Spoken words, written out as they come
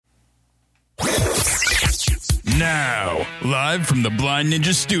now, live from the Blind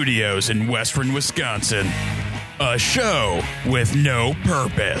Ninja Studios in Western Wisconsin, a show with no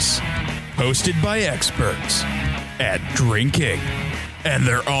purpose, hosted by experts at drinking, and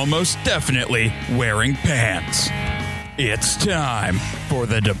they're almost definitely wearing pants. It's time for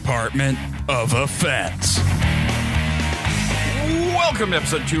the Department of Offense. Welcome to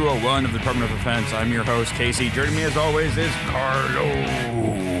episode 201 of the Department of Offense. I'm your host, Casey. Joining me as always is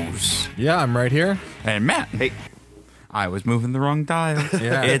Carlos. Yeah, I'm right here. And Matt. Hey. I was moving the wrong dial.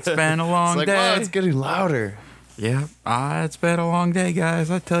 Yeah. It's been a long day. Wow, it's getting louder. Yeah, it's been a long day, guys.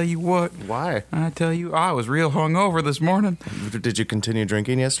 I tell you what. Why? I was real hungover this morning. Did you continue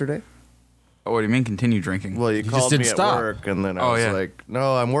drinking yesterday? Oh, what do you mean continue drinking? Well, you just called didn't me stop. at work, and then I was like,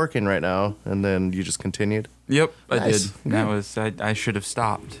 no, I'm working right now. And then you just continued? Yep, I Nice. did. That was I should have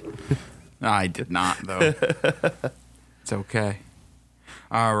stopped. I did not, though. It's okay.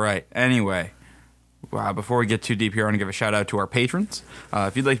 All right. Anyway, before we get too deep here, I want to give a shout out to our patrons.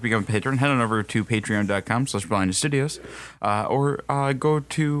 If you'd like to become a patron, head on over to patreon.com/blindstudios or go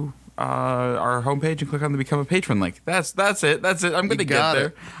to our homepage and click on the Become a Patron link. That's it. I'm going to get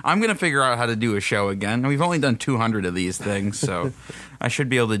there. I'm going to figure out how to do a show again. We've only done 200 of these things, so I should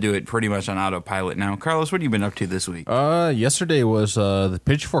be able to do it pretty much on autopilot now. Carlos, what have you been up to this week? Yesterday was the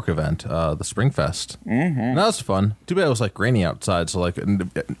Pitchfork event, the Springfest. Mm-hmm. That was fun. Too bad it was like rainy outside, so like I don't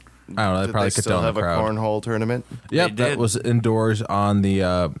know, they probably Did cut they still down have the a crowd. cornhole tournament? Yep, that was indoors on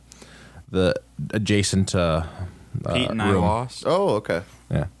the adjacent Pete and I room. lost. Oh, okay.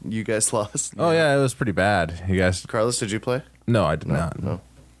 Yeah. You guys lost? Oh yeah, it was pretty bad. You guys? Carlos, did you play? No, I did not. No.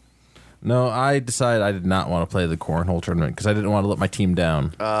 No, I decided I did not want to play the cornhole tournament because I didn't want to let my team down.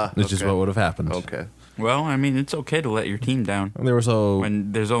 Which is okay. what would have happened. Okay. Well, I mean, it's okay to let your team down There was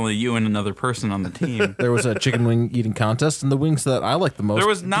when there's only you and another person on the team. there was a chicken wing eating contest, and the wings that I liked the most. There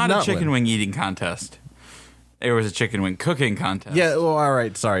was did not a chicken win. wing eating contest. There was a chicken wing cooking contest. Yeah, well, all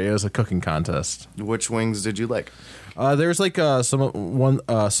right. Sorry, it was a cooking contest. Which wings did you like? There's like a set of wings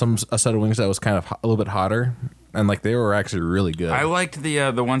that was kind of a little bit hotter, and like they were actually really good. I liked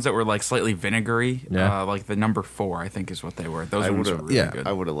the ones that were like slightly vinegary. Yeah. Like the number 4, I think is what they were. Those ones were really yeah. good.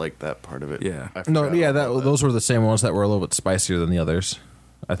 I would have liked that part of it. Yeah. I No, forgot yeah, all about those were the same ones that were a little bit spicier than the others.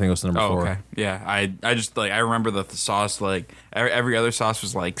 I think it was the number 4. Okay. Yeah. I just like I remember that the sauce like every other sauce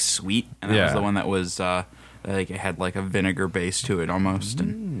was like sweet, and that was Yeah. the one that was like it had like a vinegar base to it almost.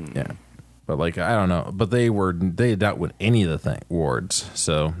 And Yeah, but like I don't know, but they did not win any of the awards,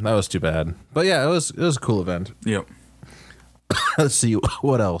 so that was too bad. But yeah, it was a cool event. Yep. Let's see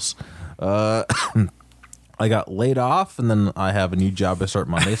what else. I got laid off, and then I have a new job I start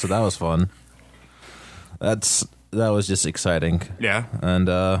Monday, so that was fun. That was just exciting. Yeah. And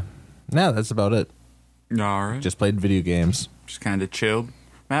yeah, that's about it. All right. Just played video games. Just kind of chilled.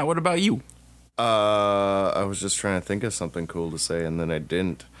 Matt, what about you? I was just trying to think of something cool to say, and then I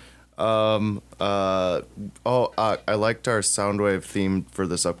didn't. I liked our Soundwave theme for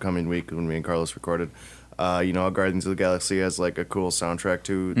this upcoming week when me and Carlos recorded. Guardians of the Galaxy has like a cool soundtrack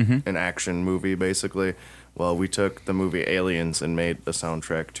to an action movie, basically. Well, we took the movie Aliens and made a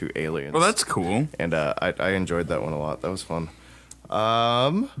soundtrack to Aliens. Well, that's cool. And I enjoyed that one a lot. That was fun.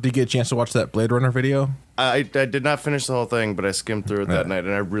 Did you get a chance to watch that Blade Runner video? I did not finish the whole thing, but I skimmed through it that night,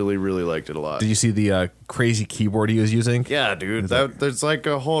 and I really, really liked it a lot. Did you see the crazy keyboard he was using? Yeah, dude. There's like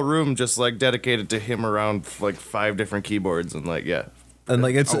a whole room just like dedicated to him around like 5 different keyboards, and like, yeah. And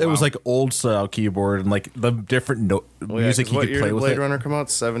like it was like old style keyboard, and like the different music he what could year play did with Blade it. Runner come out?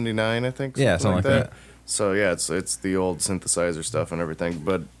 79, I think. Yeah, something like that. So yeah, it's the old synthesizer stuff and everything.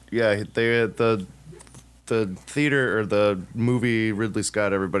 But yeah, they the theater or the movie Ridley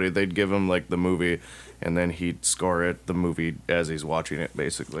Scott, everybody, they'd give him like the movie, and then he'd score the movie as he's watching it,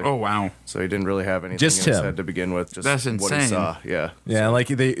 basically. Oh wow. So he didn't really have anything Just in his him. head to begin with. Just That's what he insane. saw. Yeah. Yeah, like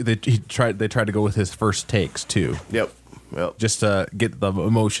they tried to go with his first takes too, Yep. just to get the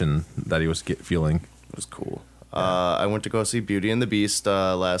emotion that he was feeling. It was cool. I went to go see Beauty and the Beast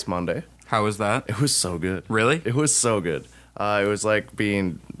last Monday. How was that? It was so good. Really? It was so good. It was like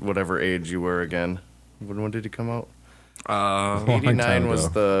being whatever age you were again. When did it come out? long time 89 was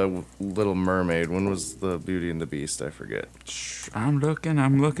ago. the Little Mermaid. When was the Beauty and the Beast? I forget. I'm looking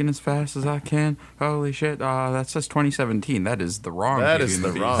as fast as I can. Holy shit! That says 2017. That is the wrong. That Beauty is and the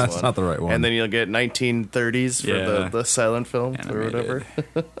Beast. wrong That's one. not the right one. And then you'll get 1930s for Yeah. the silent film or Animated.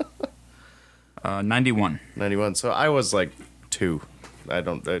 whatever. 91. 91. So I was like 2.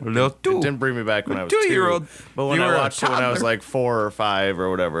 It didn't bring me back when I was 2-year-old. 2. But when You were I a watched it when I was toddler. like 4 or 5 or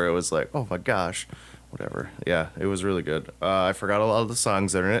whatever, it was like, oh my gosh. Whatever. Yeah, it was really good. I forgot a lot of the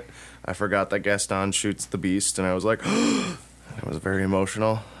songs that are in it. I forgot that Gaston shoots the beast, and I was like, I It was very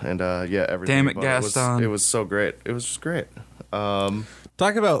emotional, and yeah, everything. Damn it, about Gaston. It was so great. It was just great.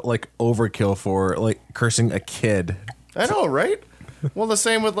 Talk about like overkill for like cursing a kid. I know, right? Well, the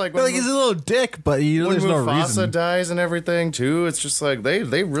same with like But, like he's a little dick, but you know, when there's no Mufasa reason. dies and everything too. It's just like they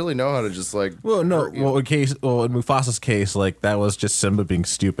really know how to just like. Well, no. hurt you. Well, in Mufasa's case, like that was just Simba being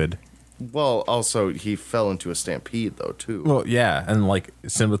stupid. Well, also he fell into a stampede though too. Well, yeah, and like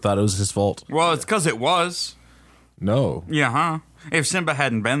Simba thought it was his fault. Well, it's because it was. No. Yeah, huh? If Simba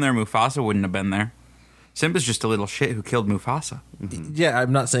hadn't been there, Mufasa wouldn't have been there. Simba's just a little shit who killed Mufasa. Yeah,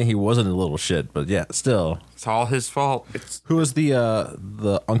 I'm not saying he wasn't a little shit, but yeah, still. It's all his fault. Who was the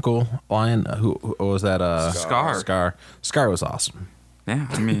uncle lion? Who was that? Scar. Scar was awesome. Yeah,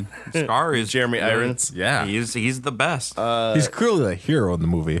 I mean, Scar is Jeremy Irons. Yeah. He's the best. He's clearly a hero in the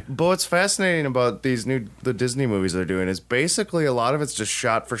movie. But what's fascinating about the Disney movies they're doing is basically a lot of it's just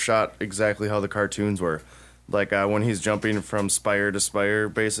shot for shot exactly how the cartoons were. Like when he's jumping from spire to spire,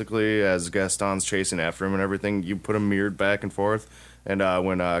 basically, as Gaston's chasing after him and everything, you put him mirrored back and forth. And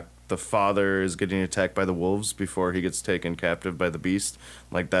when the father is getting attacked by the wolves before he gets taken captive by the beast,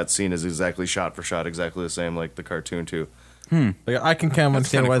 like that scene is exactly shot for shot, exactly the same like the cartoon too. Like, I can kind of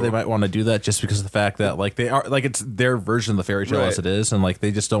understand kinda why they cool. might want to do that, just because of the fact that like they are like it's their version of the fairy tale Right. as it is, and like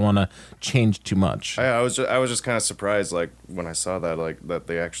they just don't want to change too much. I was just kind of surprised, like when I saw that, like that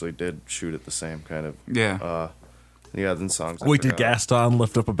they actually did shoot it the same kind of. yeah. Yeah, then songs. I Wait, did forgot. Gaston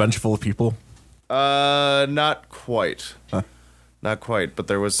lift up a bench full of people? Not quite. Not quite, but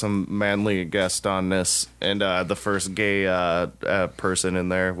there was some manly Gastonness, and the first gay person in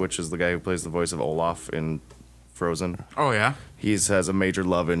there, which is the guy who plays the voice of Olaf in Frozen. Oh, yeah? Has a major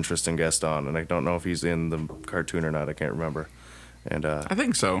love interest in Gaston, and I don't know if he's in the cartoon or not. I can't remember. And I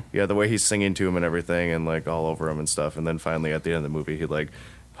think so. yeah, the way he's singing to him and everything, and like all over him and stuff, and then finally at the end of the movie, he like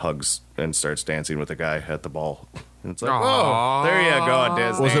hugs and starts dancing with a guy at the ball. And it's like, Aw. oh, there you go,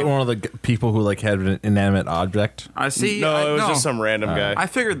 Disney. Was it one of the people who like had an inanimate object? I see. No, it was no. just some random guy. I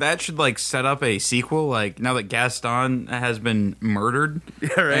figured that should like set up a sequel. Like now that Gaston has been murdered,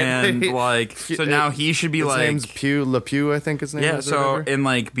 Yeah, right. and like so now he should be his like name's Pew LePew, I think his name yeah. is. or So whatever. in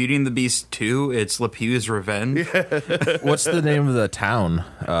like Beauty and the Beast 2, it's LePew's revenge. What's the name of the town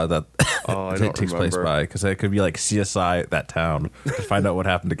that Oh, I it don't takes place remember. by? Because it could be like CSI that town to find out what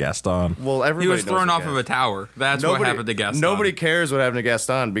happened to Gaston. Well, He everybody was knows thrown the off guy. of a tower. That's what happened to Gaston. Nobody cares what happened to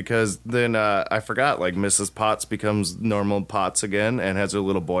Gaston because then I forgot. Like Mrs. Potts becomes normal Potts again and has her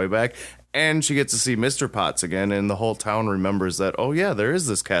little boy back, and she gets to see Mr. Potts again, and the whole town remembers that. Oh yeah, there is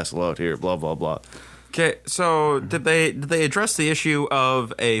this castle out here. Blah blah blah. Okay, so did they address the issue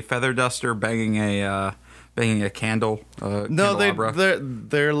of a feather duster banging a candle? No, candelabra?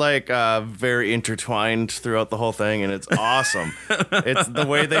 they're like very intertwined throughout the whole thing, and it's awesome. It's the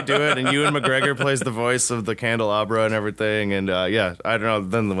way they do it, and Ewan McGregor plays the voice of the candelabra and everything, and yeah, I don't know.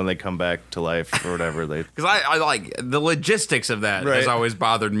 Then when they come back to life or whatever, they Because I like the logistics of that has Right. always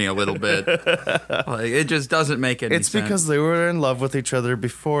bothered me a little bit. Like it just doesn't make any it's sense. because they were in love with each other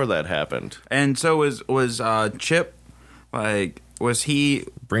before that happened. And so was Chip, like was he?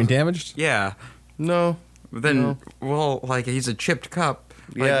 Brain damaged? Yeah. No. Then No. well, like he's a chipped cup.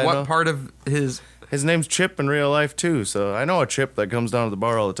 Like Yeah, I what know. part of his? His name's Chip in real life too, so I know a Chip that comes down to the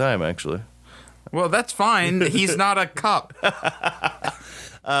bar all the time. Actually, Well, that's fine. He's not a cup.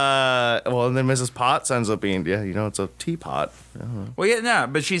 well, and then Mrs. Potts ends up being it's a teapot. Well, yeah, no,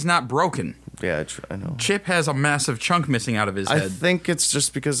 but she's not broken. Yeah, I know. Chip has a massive chunk missing out of his I head. think it's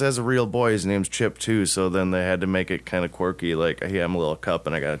just because as a real boy, his name's Chip too. So then they had to make it kind of quirky, like, hey, I'm a little cup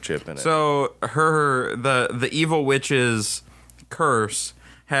and I got a chip in it. So the evil witch's curse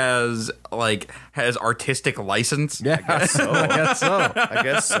has artistic license. Yeah, I guess so. I guess so. I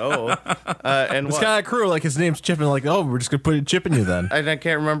guess so. And It's what? kind of cruel. Like his name's Chip, and like, oh, we're just gonna put a chip in you then. I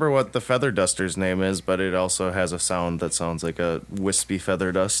can't remember what the feather duster's name is, but it also has a sound that sounds like a wispy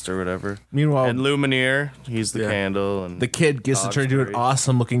feather dust or whatever. Meanwhile, And Lumineer, he's the Yeah. candle. And the kid gets to turn into an Dog's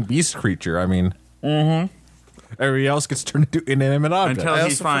awesome-looking beast creature. I mean, everybody else gets turned into inanimate objects. Until I he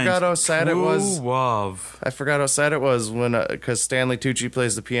also finds forgot how sad it was. true love. I forgot how sad it was when, because Stanley Tucci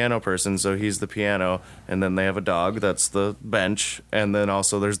plays the piano person, so he's the piano, and then they have a dog, that's the bench, and then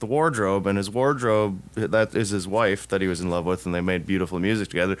also there's the wardrobe, and his wardrobe, that is his wife that he was in love with, and they made beautiful music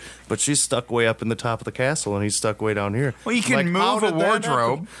together, but she's stuck way up in the top of the castle, and he's stuck way down here. Well, you can how move a did that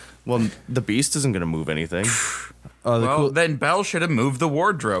wardrobe. happen? Well, the beast isn't going to move anything. The Well, cool- then Belle should have moved the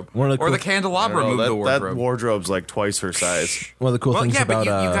wardrobe, One of the or cool- the candelabra I don't moved know, the that wardrobe. wardrobe's like twice her size. one of the cool Well, things yeah, about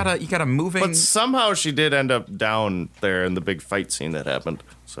but you got a moving. But somehow she did end up down there in the big fight scene that happened.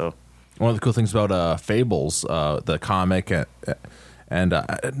 So one of the cool things about Fables, the comic, and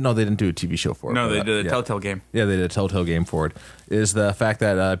no, they didn't do a TV show for it. No, but, they did a yeah. Telltale game. Yeah, they did a Telltale game for it. Is the fact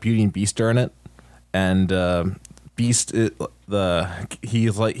that Beauty and Beast are in it, and Beast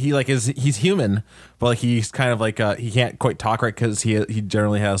he's human, but like he's kind of like he can't quite talk right because he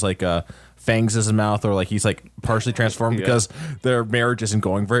generally has like fangs in his mouth, or like he's like partially transformed because their marriage isn't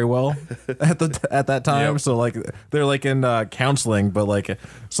going very well at that time. Yep. So like they're like in counseling, but like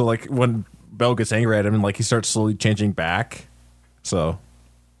so like when Belle gets angry at him, and like he starts slowly changing back. So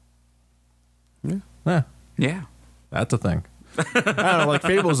yeah, that's a thing. I don't know. Like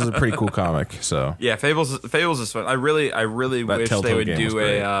Fables is a pretty cool comic. So Yeah, Fables is fun. I really wish Telltale they would game was do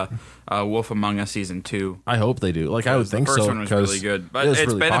great. a Wolf Among Us season 2. I hope they do. Like I would think the first so. one was really good, but it was it's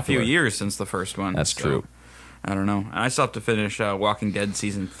really been popular. a few years since the first one. That's so true. I don't know. And I still have to finish Walking Dead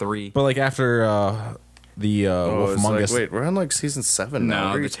season 3. But like after the Wolf it's Among like, Us, wait, we're on like season 7 now. No,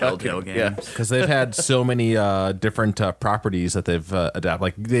 What are the you Telltale talking- games. Yeah. because they've had so many different properties that they've adapted.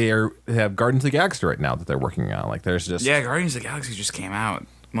 Like they have Guardians of the Galaxy right now that they're working on. Like there's just Guardians of the Galaxy just came out.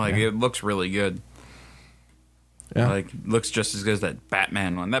 Like it looks really good. Yeah. Like looks just as good as that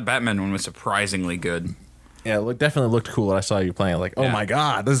Batman one. That Batman one was surprisingly good. Yeah, it definitely looked cool when I saw you playing. Like, oh Yeah. my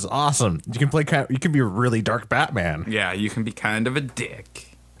god, this is awesome! You can play you can be a really dark Batman. Yeah, you can be kind of a dick.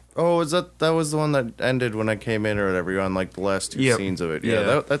 Oh, that was the one that ended when I came in or whatever? You're on like the last 2 Yep. scenes of it. Yeah.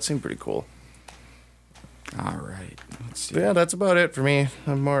 Yeah, that seemed pretty cool. All right. Let's see. But yeah, that's about it for me.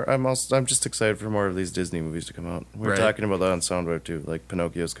 I'm just excited for more of these Disney movies to come out. We were Right. talking about that on Soundwave too. Like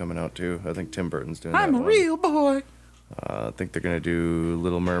Pinocchio's coming out too. I think Tim Burton's doing I'm that a one. real boy. I think they're gonna do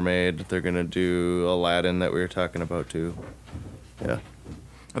Little Mermaid. They're gonna do Aladdin that we were talking about too. Yeah,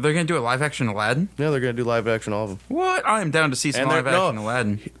 Are they going to do a live action Aladdin? yeah, they're gonna do live action all of them. What? I am down to see some And live they're- no. action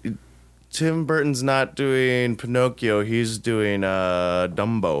Aladdin. Tim Burton's not doing Pinocchio. He's doing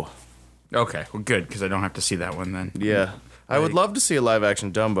Dumbo. Okay, well, good, because I don't have to see that one then. Yeah. I would Like- love to see a live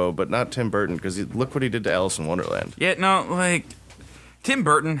action Dumbo, but not Tim Burton because look what he did to Alice in Wonderland. Yeah, no, like, Tim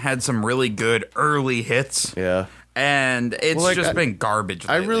Burton had some really good early hits, Yeah. and it's Well, like, just been garbage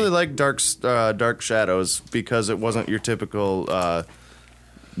I lately. really like Dark Shadows because it wasn't your typical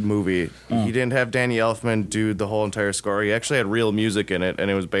movie. He didn't have Danny Elfman do the whole entire score. He actually had real music in it,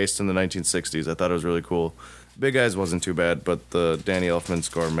 and it was based in the 1960s. I thought it was really cool. Big Eyes wasn't too bad, but the Danny Elfman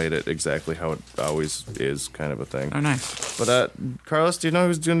score made it exactly how it always is, kind of a thing. Oh, nice. But Carlos, do you know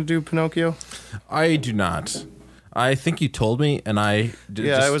who's going to do Pinocchio? I do not. I think you told me, and I did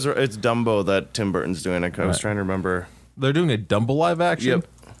Yeah, just- it's Dumbo that Tim Burton's doing. I was Right. trying to remember. They're doing a Dumbo live action. Yep.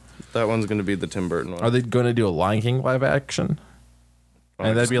 That one's going to be the Tim Burton one. Are they going to do a Lion King live action? Oh,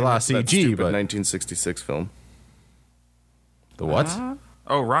 and that'd be a lot of that CG, stupid but 1966 film. the what?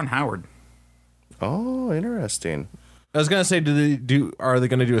 Oh, Ron Howard. Oh, interesting. I was gonna say, are they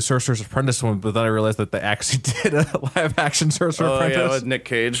gonna do a Sorcerer's Apprentice one? But then I realized that they actually did a live action Sorcerer's Oh, Apprentice, yeah, with Nick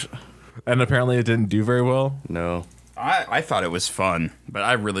Cage. and apparently it didn't do very well. No. I thought it was fun, but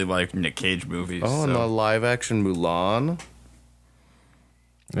I really like Nick Cage movies. Oh, and the so. live action Mulan.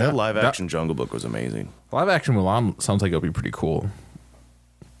 Yeah, That live action Jungle Book was amazing. live action Mulan sounds like it'll be pretty cool.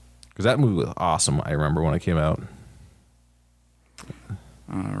 Because that movie was awesome. I remember when it came out.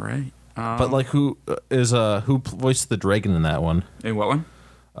 All right. But like, who voiced the dragon in that one? In what one?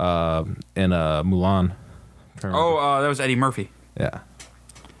 In Mulan. Oh, that was Eddie Murphy. Yeah.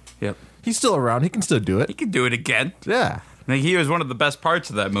 Yep. He's still around. He can still do He it. could do it again. Yeah. I think he was one of the best parts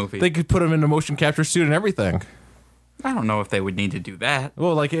of that movie. They could put him in a motion capture suit and everything. I don't know if they would need to do that.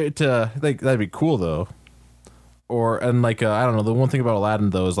 Well, like that'd be cool though. And like I don't know. The one thing about Aladdin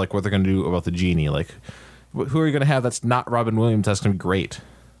though is like what they're gonna do about the genie. Like, who are you gonna have that's not Robin Williams? That's gonna be great.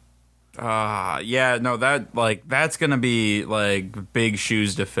 Yeah, no, that's gonna be like big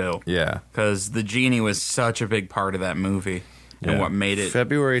shoes to fill. Yeah. Because the genie was such a big part of that movie and Yeah. what made it.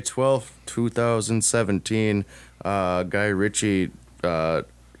 February 12th, 2017, Guy Ritchie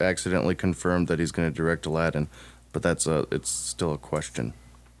accidentally confirmed that he's going to direct Aladdin, but it's still a question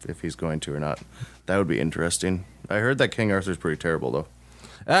if he's going to or not. That would be interesting. I heard that King Arthur's pretty terrible, though.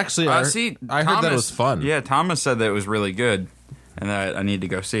 Actually, I I heard that it was fun. Yeah, Thomas said that it was really good, and that I need to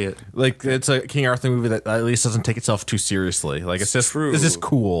go see it. Like it's a King Arthur movie that at least doesn't take itself too seriously. Like it's just True. it's just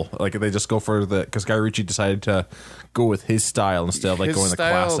cool. Like they just go for because Guy Ritchie decided to go with his style instead of like His going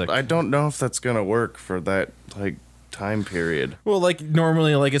style, the classic. I don't know if that's going to work for that. Like, time period. Well, like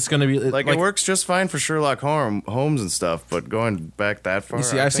normally, like it's going to be Like it works just fine for Sherlock Holmes and stuff, but going back that far, You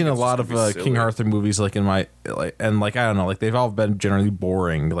see, I've seen a lot of King Arthur movies, like in my and like I don't know, like they've all been generally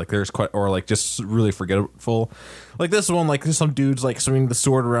boring. Like there's quite or like just really forgetful. Like this one, like there's some dudes like swinging the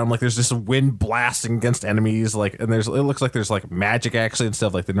sword around, like there's just a wind blasting against enemies, like and it looks like there's like magic actually and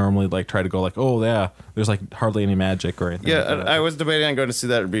stuff. Like they normally like try to go like, oh yeah, there's like hardly any magic or anything. Yeah, like that. I was debating on going to see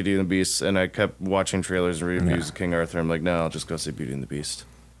that or Beauty and the Beast, and I kept watching trailers and reviews of King Arthur. I'm like, no, I'll just go see Beauty and the Beast.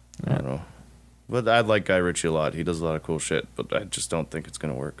 I don't know. But I like Guy Ritchie a lot. He does a lot of cool shit, but I just don't think it's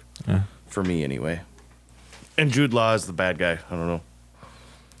going to work. Yeah. For me, anyway. And Jude Law is the bad guy. I don't know.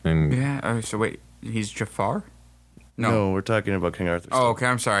 And Yeah. So wait, he's Jafar? No, we're talking about King Arthur. Oh, okay.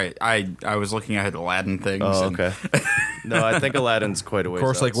 I'm sorry. I was looking at Aladdin things. Oh, and- okay. No, I think Aladdin's quite a ways of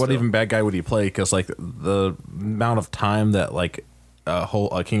course, out like what still. even bad guy would he play? Because like the amount of time that like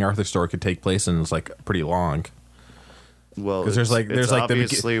a King Arthur story could take place in is like pretty long. Well, Because there's like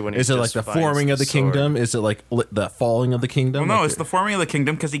obviously when he is it like just the finds forming of the sword. kingdom? Is it like the falling of the kingdom? Well, no, Like, it's the forming of the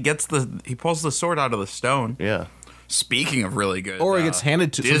kingdom because he pulls the sword out of the stone. Yeah. Speaking of really good, Or it gets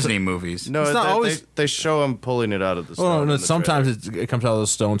handed to Disney movies. No, It's not always- they show him pulling it out of the stone. Oh no, in no! the Sometimes trailer. it comes out of the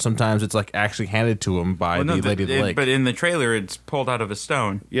stone. Sometimes it's like actually handed to him by Well, no, the lady of the lake. but in the trailer, it's pulled out of a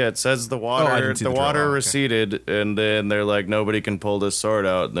stone. Yeah, it says the I water didn't see the the water trailer. Okay. receded, and then they're like, nobody can pull this sword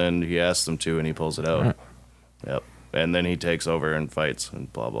out. Then he asks them to, and he pulls it out. Right. Yep. And then he takes over and fights,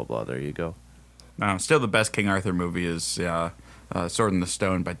 and blah blah blah. There you go. No, still the best King Arthur movie is Sword in the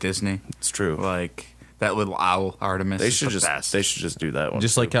Stone by Disney. It's true. Like that little owl Artemis. They is should the just best. they should just do that one.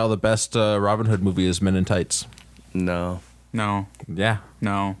 Just like how the best Robin Hood movie is Men in Tights. no. No, Yeah,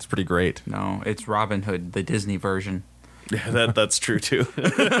 no, it's pretty great. no. It's Robin Hood, the Disney version. Yeah, that's true too. They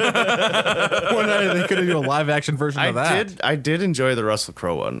could do a live action version of that. I did enjoy the Russell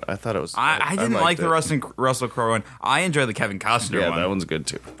Crowe one. I thought it was. I didn't liked like the it. Russell Crowe one. I enjoyed the Kevin Costner Yeah, one. that one's good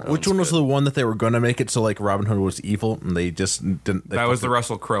too. Which one was the one that they were going to make it so like Robin Hood was evil and they just didn't? That was the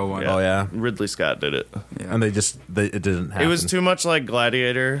Russell Crowe one. Oh yeah, Ridley Scott did it. and it didn't happen. It was too much like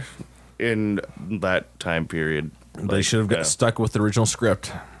Gladiator in that time period. They should have got stuck with the original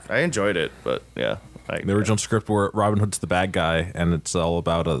script. I enjoyed it, but yeah. The original script where Robin Hood's the bad guy, and it's all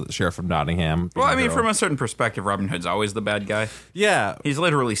about a sheriff of Nottingham. Well, I mean, hero. from a certain perspective, Robin Hood's always the bad guy. yeah, He's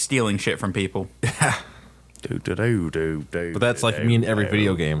literally stealing shit from people. But but that's like me in every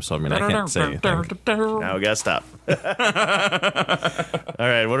video game. So I mean, I can't say anything. Now we gotta stop. All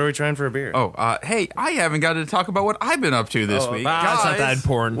right, what are we trying for a beer? Oh, hey, I haven't got to talk about what I've been up to this week. That's not that Guys,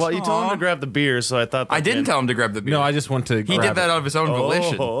 important. Well, you told him to grab the beer, so I thought that I didn't tell him to grab the beer. no, I just want to. He did that out of his own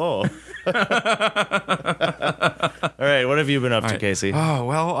volition. Oh. All right, what have you been up to, Casey? Oh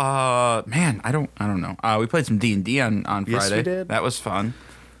well, man, I don't know. We played some D&D on Yes, Friday. we did. That was fun.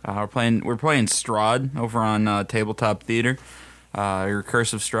 We're playing Strahd over on Tabletop Theater.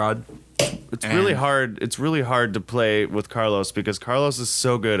 Recursive Strahd. It's really hard. It's really hard to play with Carlos because Carlos is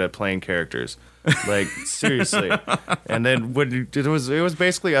so good at playing characters. Like seriously. And then when it was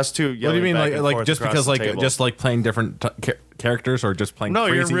basically us two. What do you mean, like just because like just like playing different characters or just playing? No,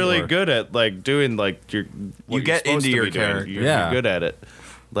 you're crazy, really or- good at like doing like You get into your character. You're good at it.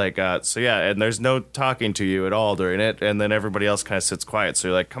 Like so yeah, and there's no talking to you at all during it, and then everybody else kind of sits quiet. So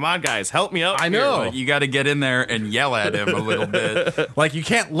you're like, "Come on, guys, help me out!" I here." know. Like, you got to get in there and yell at him a little bit. Like you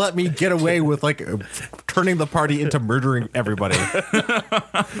can't let me get away with like turning the party into murdering everybody.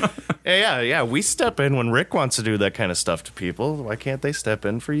 Yeah. We step in when Rick wants to do that kind of stuff to people. Why can't they step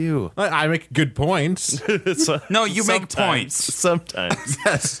in for you? I make good points. No, you make Sometimes. points. Sometimes.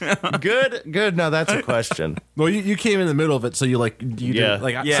 Yes. Good. Now that's a question. Well, you came in the middle of it, so you Yeah. did,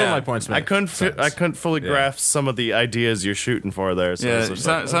 like Yeah. some of my points. I make couldn't sense. I couldn't fully grasp some of the ideas you're shooting for there. So Yeah, it's just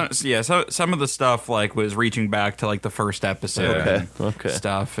like, some of the stuff like was reaching back to like the first episode Okay, and okay.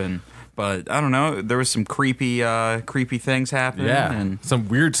 stuff, but I don't know. There was some creepy things happening. Yeah, and some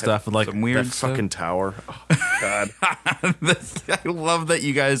weird stuff like some weird that fucking tower. Oh, God. I love that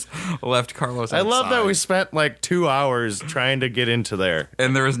you guys left Carlos. I love that outside, we spent like 2 hours trying to get into there.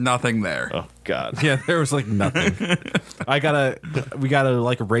 and there was nothing there. Oh God. Yeah, there was like nothing. We gotta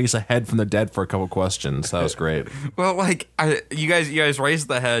like raise a head from the dead for a couple questions. That was great. Well, like you guys raised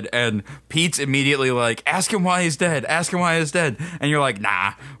the head, and Pete's immediately like, "Ask him why he's dead. Ask him why he's dead." And you're like,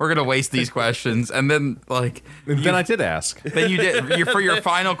 "Nah, we're gonna waste these questions." And then like, And then I did ask. then you did for your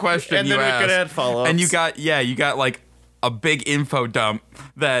final question. And you then we asked, could add follow-ups. and you got like a big info dump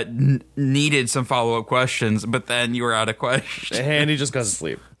that needed some follow up questions, but then you were out of questions. And he just goes to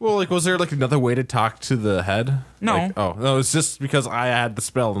sleep. Well, like, was there like another way to talk to the head? No. Like, oh no, it's just because I had the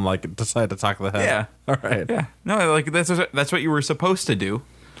spell and like decided to talk to the head. Yeah. All right. Yeah, no, like that's what you were supposed to do.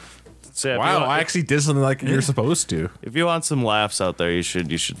 So yeah, Wow, I actually did something like you're supposed to. if you want some laughs out there, you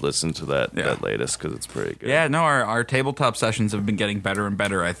should listen to that Yeah. that latest because it's pretty good. Yeah, no, our tabletop sessions have been getting better and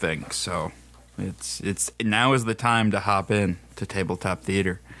better, I think. So it's now is the time to hop in to tabletop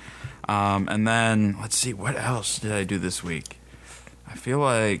theater. And then let's see, what else did I do this week? I feel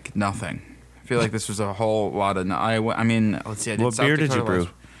like nothing. I feel like this was a whole lot of. I mean, let's see. I did What South beer did you Dakota brew?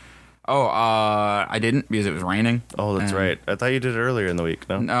 Oh, I didn't because it was raining. Oh, that's And- right. I thought you did it earlier in the week.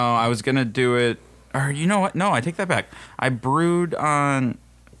 No. No, I was gonna do it. Or you know what? No, I take that back. I brewed on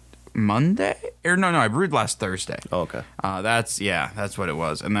Monday. Or no, I brewed last Thursday. Oh, okay. That's what it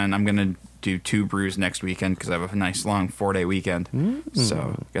was. And then I'm gonna do 2 brews next weekend because I have a nice long 4-day weekend.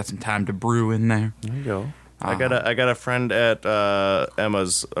 So got some time to brew in there. There you go. I got a friend at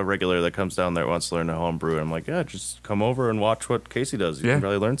Emma's, a regular that comes down there wants to learn how to brew. And I'm like, yeah, just come over and watch what Casey does. You Yeah. can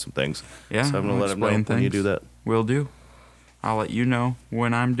probably learn some things. Yeah, So I'm gonna I'll let him know explain when you things. do that. Will do. I'll let you know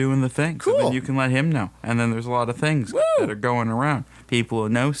when I'm doing the thing. So Cool. then you can let him know. And then there's a lot of things that are going around. People who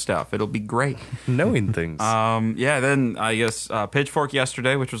know stuff. It'll be great. Knowing things. Yeah, then I guess Pitchfork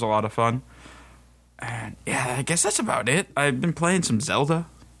yesterday, which was a lot of fun. And yeah, I guess that's about it. I've been playing some Zelda.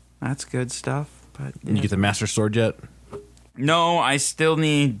 That's good stuff. But You get the Master Sword yet? no, I still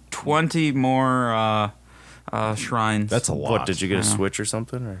need 20 more shrines. That's a lot. What, did you get a I know. Switch or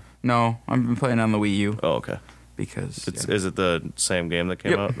something? Or? No, I've been playing on the Wii U Oh, okay. because Is it the same game that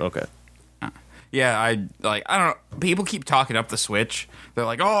came Yep. out? Okay. yeah, I don't know. People keep talking up the Switch. They're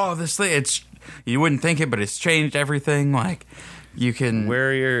like, "Oh, this thing, you wouldn't think it, but it's changed everything." Like you can Where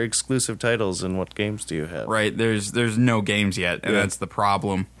are your exclusive titles and what games do you have? right, there's no games yet, and Yeah. that's the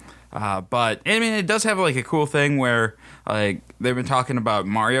problem. But I mean, it does have like a cool thing where like they've been talking about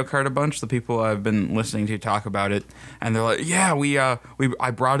Mario Kart a bunch. The people I've been listening to talk about it, and they're like, "Yeah,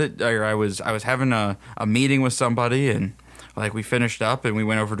 I brought it. Or I was having a meeting with somebody, and like we finished up, and we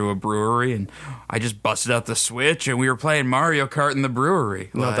went over to a brewery, and I just busted out the Switch, and we were playing Mario Kart in the brewery."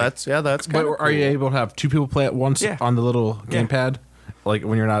 No, Like, that's kind But of are you able to have 2 people play at once Yeah. on the little Yeah. gamepad? Like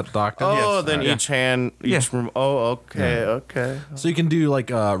when you're not docked in? Oh, Yes. then Yeah. each hand, Yeah. each room. Oh, okay, okay. So you can do like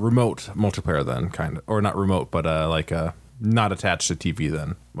remote multiplayer then, kind of. Or not remote, but like not attached to TV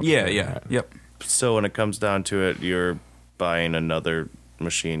then. yeah, Multiplayer. yep. So when it comes down to it, you're buying another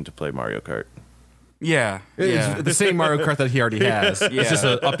machine to play Mario Kart. Yeah, yeah. It's the same Mario Kart that he already has. Yeah. It's just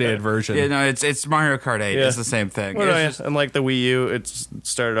an updated version. Yeah, no, it's Mario Kart 8. Yeah. It's the same thing. Well, It's yeah, just- and like the Wii U, it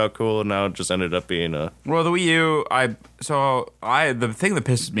started out cool, and now it just ended up being a. well, the Wii U, the thing that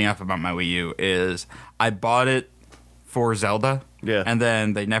pisses me off about my Wii U is I bought it for Zelda. Yeah. And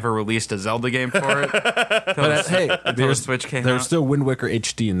then they never released a Zelda game for it. But hey, the there's Switch came there's out. still Wind Waker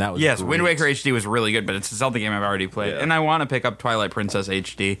HD, and that was Yes, great. Wind Waker HD was really good, but it's a Zelda game I've already played. Yeah. And I want to pick up Twilight Princess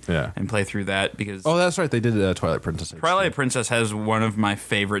HD Yeah. and play through that because Oh, that's right. They did Twilight Princess. HD. Twilight Princess has one of my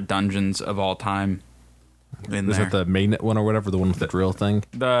favorite dungeons of all time in Is there. it the magnet one or whatever? The one with the drill thing?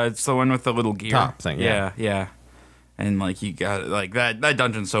 It's the one with the little gear Top thing, yeah. yeah. And like you got like that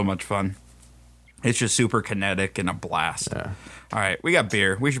dungeon's so much fun. It's just super kinetic and a blast. Yeah. All right, we got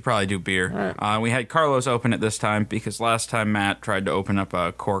beer. We should probably do beer. We had Carlos open it this time because last time Matt tried to open up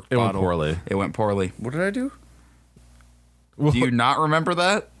a corked It went bottle. poorly. It went poorly. What did I do? Do you not remember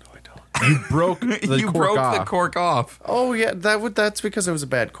that? No, I don't. You broke the you cork broke off. the cork off. Oh yeah, that's because it was a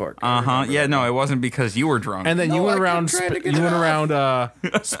bad cork. Yeah, no, it wasn't because you were drunk. And then you No, went I around. kept trying to get You it went off.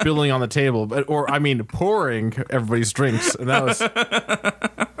 around spilling on the table, pouring everybody's drinks, and that was.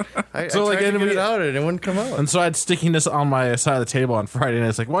 I So, like, tried to and get we- it out, and it wouldn't come out. And so I had stickiness on my side of the table on Friday, and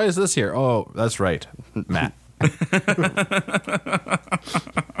it's like, why is this here? Oh, that's right, Matt.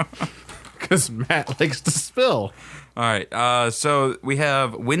 Because Matt likes to spill. All right, so we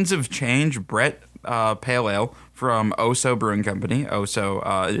have Winds of Change Brett Pale Ale from Oso Brewing Company. Oso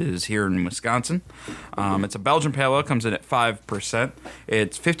is here in Wisconsin. It's a Belgian pale ale, comes in at 5%.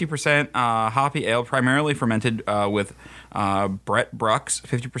 It's 50% hoppy ale, primarily fermented with Brett Brux,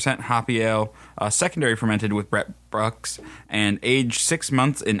 50% hoppy ale, secondary fermented with Brett Brux, and aged 6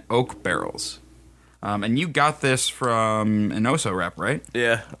 months in oak barrels. And you got this from an Oso rep, right?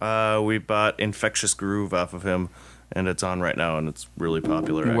 Yeah, we bought Infectious Groove off of him, and it's on right now, and it's really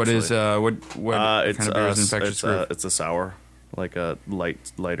popular. What is what It's kind of beer is Infectious Groove? it's a sour, like a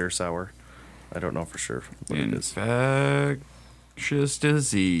lighter sour. I don't know for sure what it is. Infectious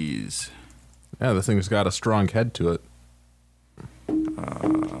disease. Yeah, this thing's got a strong head to it.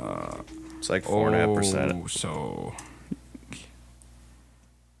 It's like 4.5%.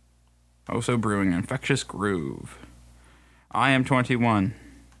 Oso Brewing Infectious Groove. I am 21.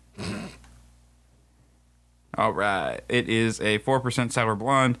 All right. It is a 4% sour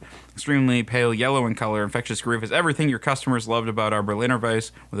blonde, extremely pale yellow in color. Infectious groove is everything your customers loved about our Berliner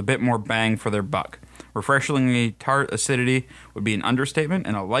Weiss with a bit more bang for their buck. Refreshingly tart acidity would be an understatement,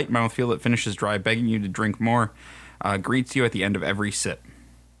 and a light mouthfeel that finishes dry, begging you to drink more, greets you at the end of every sip.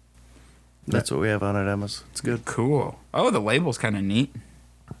 That's what we have on it, Emma's. It's good. Cool. Oh, the label's kind of neat.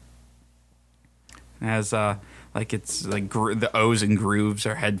 It has, it's like the O's and grooves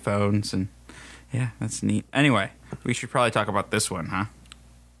are headphones, and yeah, that's neat. Anyway, we should probably talk about this one, huh?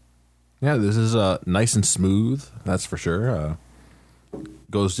 Yeah, this is nice and smooth. That's for sure.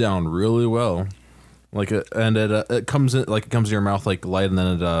 Goes down really well. It comes in your mouth like light, and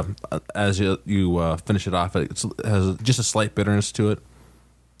then as you finish it off, it has just a slight bitterness to it.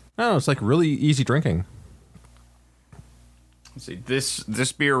 I don't know, it's like really easy drinking. Let's see.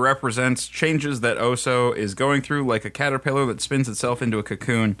 This beer represents changes that Oso is going through, like a caterpillar that spins itself into a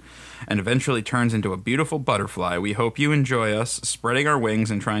cocoon and eventually turns into a beautiful butterfly. We hope you enjoy us spreading our wings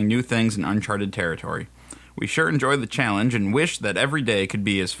and trying new things in uncharted territory. We sure enjoy the challenge and wish that every day could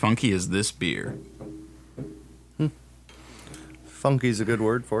be as funky as this beer. Funky's a good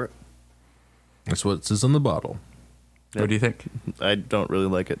word for it. That's what it says on the bottle. What do you think? I don't really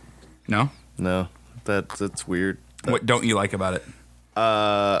like it. No? No, that's weird. What don't you like about it?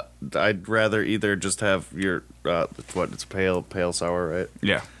 I'd rather either just have your it's pale sour, right?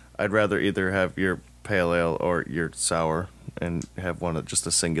 Yeah. I'd rather either have your pale ale or your sour and have just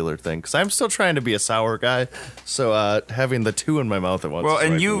a singular thing, because I'm still trying to be a sour guy. So having the two in my mouth at once. Well,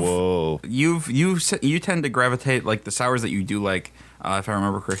 and whoa. you tend to gravitate, like, the sours that you do like, if I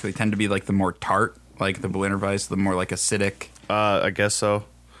remember correctly, tend to be like the more tart, like the Berliner Weiss, the more like acidic. I guess so.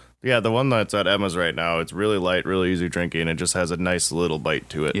 Yeah, the one that's at Emma's right now, it's really light, really easy drinking. It just has a nice little bite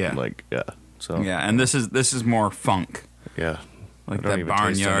to it. Yeah. So Yeah, and this is more funk. yeah. Like I don't that even taste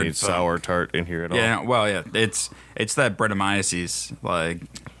barnyard any funk. sour tart in here at all. Yeah, well, yeah, it's that Brettanomyces, like.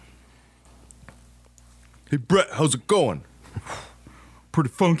 Hey Brett, how's it going?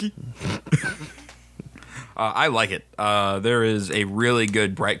 Pretty funky. I like it. There is a really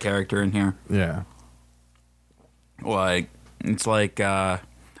good Brett character in here. Yeah. Like, it's like, I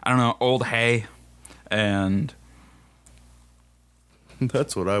don't know, old hay, and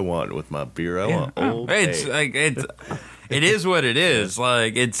That's what I want with my beer. I want old it's hay. like it is what it is.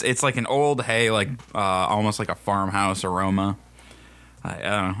 Like it's like an old hay, like almost like a farmhouse aroma. I don't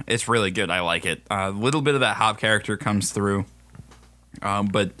know. It's really good. I like it. A little bit of that hop character comes through,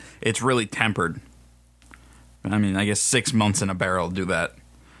 but it's really tempered. I mean, I guess 6 months in a barrel do that.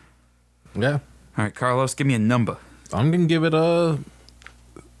 Yeah. All right, Carlos, give me a number. I'm going to give it a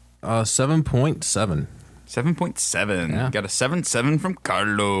 7.7. 7.7. Yeah. Got a 7.7 from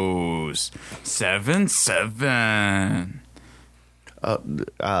Carlos. 7.7.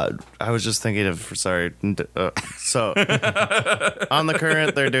 I was just thinking of, sorry. So on the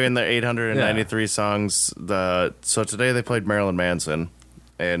current, they're doing the 893 songs. So today they played Marilyn Manson,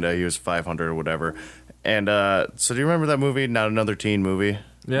 and he was 500 or whatever. And so do you remember that movie, Not Another Teen Movie?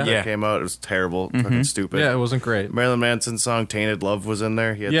 Yeah. That came out. It was terrible, fucking stupid. Yeah, it wasn't great. Marilyn Manson's song "Tainted Love" was in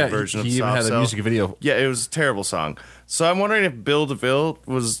there. He had the version of he even Soft had a Cell. music video. Yeah, it was a terrible song. So I'm wondering if Bill DeVille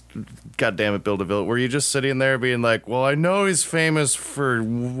was, God damn it, Bill DeVille, were you just sitting there being like, well, I know he's famous for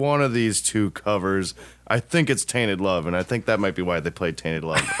one of these two covers. I think it's Tainted Love, and I think that might be why they played Tainted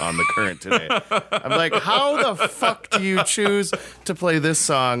Love on the current today. I'm like, how the fuck do you choose to play this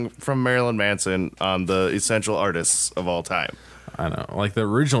song from Marilyn Manson on the Essential Artists of all time? I know. Like, the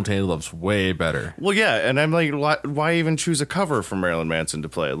original Tainted Love's way better. Well, yeah, and I'm like, why even choose a cover from Marilyn Manson to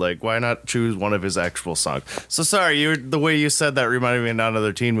play? Like, why not choose one of his actual songs? So sorry, the way you said that reminded me of Not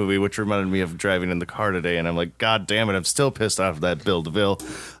Another Teen Movie, which reminded me of driving in the car today, and I'm like, God damn it, I'm still pissed off at that Bill DeVille.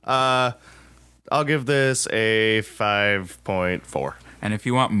 I'll give this a 5.4. And if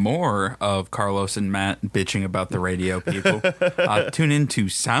you want more of Carlos and Matt bitching about the radio people, tune into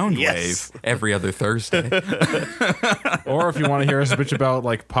Soundwave Yes. every other Thursday. Or if you want to hear us bitch about,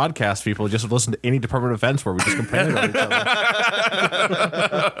 like, podcast people, just listen to any Department of Defense where we just complain about each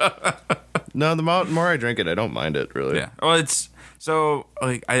other. No, the more I drink it, I don't mind it, really. Yeah. Well, it's so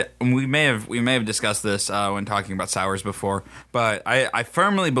like we may have discussed this when talking about sours before, but I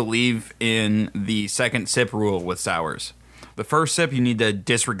firmly believe in the second sip rule with sours. The first sip you need to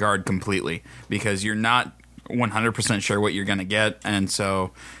disregard completely because you're not 100% sure what you're going to get, and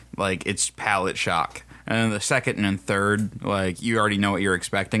so like it's palate shock. And then the second and third, like you already know what you're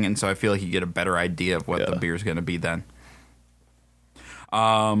expecting, and so I feel like you get a better idea of what the beer's going to be then.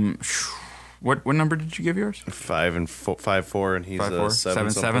 What number did you give yours? 5.4, and he's 5.4,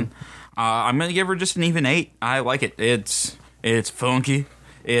 7.7. I'm gonna give her just an even 8. I like it. It's funky.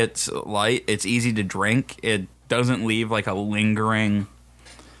 It's light. It's easy to drink. It doesn't leave like a lingering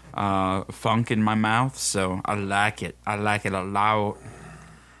funk in my mouth, so I like it. I like it a lot.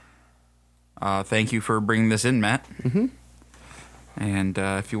 Thank you for bringing this in, Matt. Mm-hmm. And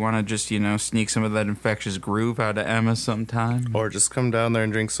if you want to just, sneak some of that infectious groove out of Emma sometime. Or just come down there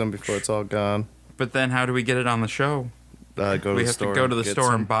and drink some before it's all gone. But then how do we get it on the show? Go to We the have store. to go to the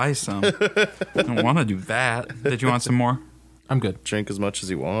store and buy some. I don't want to do that. Did you want some more? I'm good. Drink as much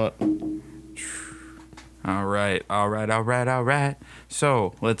as you want. All right.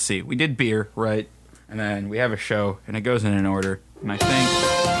 So, let's see. We did beer, right? And then we have a show, and it goes in an order. And I think...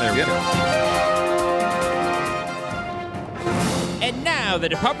 There we go. And now the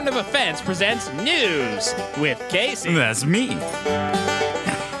Department of Defense presents News with Casey. That's me.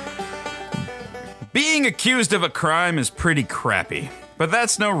 Being accused of a crime is pretty crappy, but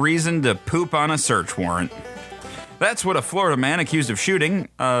that's no reason to poop on a search warrant. That's what a Florida man accused of shooting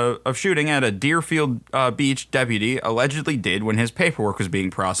at a Deerfield Beach deputy allegedly did when his paperwork was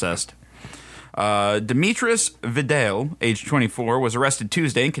being processed. Demetrius Vidal, age 24, was arrested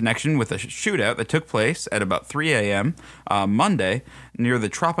Tuesday in connection with a shootout that took place at about 3 a.m. Monday near the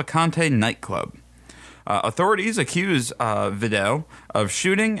Tropicante nightclub. Authorities accuse Vidal of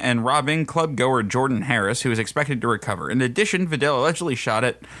shooting and robbing club-goer Jordan Harris, who is expected to recover. In addition, Vidal allegedly shot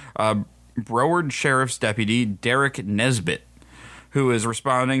at Broward Sheriff's Deputy Derek Nesbitt, who is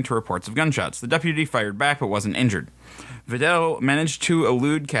responding to reports of gunshots. The deputy fired back but wasn't injured. Vidal managed to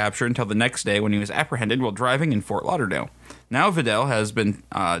elude capture until the next day when he was apprehended while driving in Fort Lauderdale. Now Vidal has been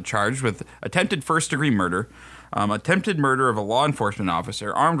charged with attempted first-degree murder, attempted murder of a law enforcement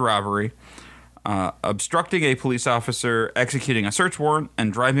officer, armed robbery, obstructing a police officer, executing a search warrant,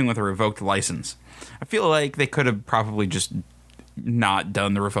 and driving with a revoked license. I feel like they could have probably just not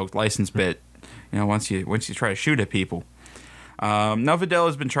done the revoked license bit, once you try to shoot at people. Now Vidal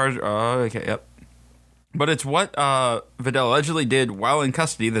has been charged. Okay, yep. But it's what Vidal allegedly did while in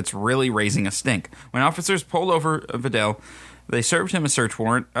custody that's really raising a stink. When officers pulled over Vidal, they served him a search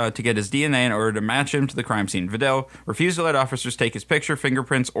warrant to get his DNA in order to match him to the crime scene. Vidal refused to let officers take his picture,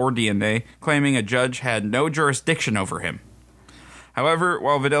 fingerprints, or DNA, claiming a judge had no jurisdiction over him. However,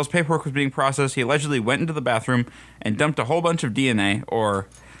 while Vidal's paperwork was being processed, he allegedly went into the bathroom and dumped a whole bunch of DNA, or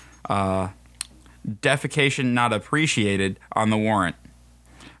defecation not appreciated, on the warrant.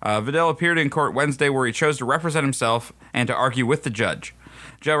 Vidal appeared in court Wednesday where he chose to represent himself and to argue with the judge.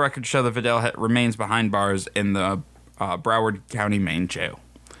 Jail records show that Vidal remains behind bars in the Broward County Main Jail.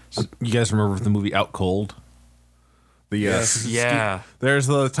 You guys remember the movie Out Cold? Yes. Yeah. There's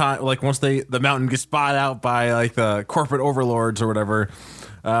the time, like, once the mountain gets spotted out by, like, the corporate overlords or whatever,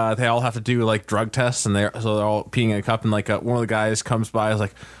 they all have to do, like, drug tests, and they're all peeing in a cup, and, like, one of the guys comes by and is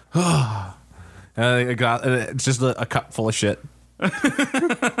like, oh. And it's just a cup full of shit. He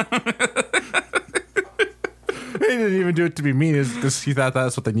didn't even do it to be mean. It's just he thought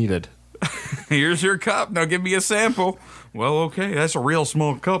that's what they needed. Here's your cup. Now give me a sample. Well, okay, that's a real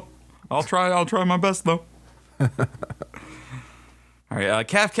small cup. I'll try my best, though. All right,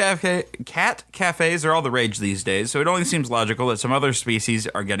 cat cafes are all the rage these days, so it only seems logical that some other species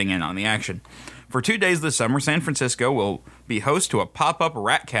are getting in on the action. For 2 days this summer, San Francisco will be host to a pop-up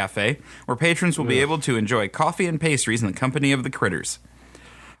rat cafe where patrons will be able to enjoy coffee and pastries in the company of the critters.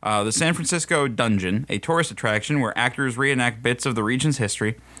 The San Francisco Dungeon, a tourist attraction where actors reenact bits of the region's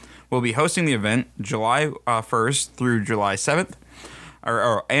history, will be hosting the event July 1st through July 7th.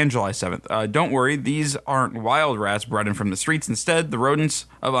 And July 7th. Don't worry, these aren't wild rats brought in from the streets. Instead, the rodents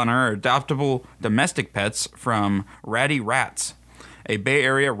of honor are adoptable domestic pets from Ratty Rats, a Bay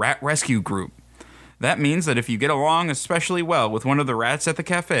Area rat rescue group. That means that if you get along especially well with one of the rats at the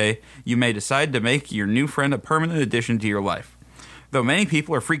cafe, you may decide to make your new friend a permanent addition to your life. Though many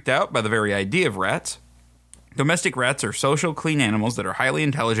people are freaked out by the very idea of rats, domestic rats are social, clean animals that are highly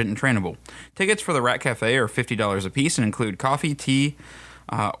intelligent and trainable. Tickets for the Rat Cafe are $50 a piece and include coffee, tea,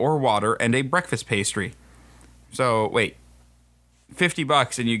 or water, and a breakfast pastry. So, wait,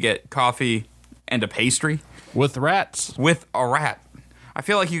 $50 and you get coffee and a pastry? With rats. With a rat. I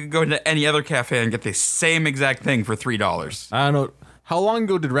feel like you could go to any other cafe and get the same exact thing for $3. I don't know. How long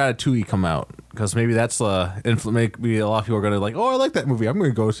ago did Ratatouille come out? Because maybe that's maybe a lot of people are going to like, oh, I like that movie. I'm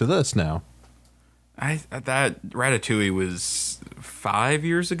going to go to this now. That Ratatouille was 5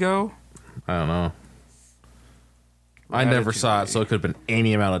 years ago? I don't know. I never saw it, so it could have been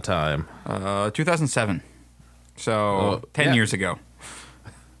any amount of time. 2007. So 10 years ago.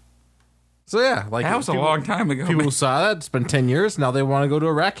 So yeah, like that was a long time ago. People saw that. It's been 10 years. Now they want to go to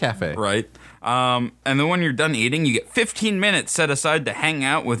a rat cafe. Right. And then when you're done eating, you get 15 minutes set aside to hang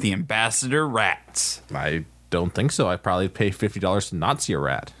out with the ambassador rats. I don't think so. I'd probably pay $50 to not see a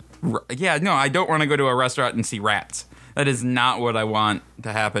rat. Yeah, no, I don't want to go to a restaurant and see rats. That is not what I want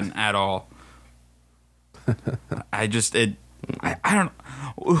to happen at all. I don't know.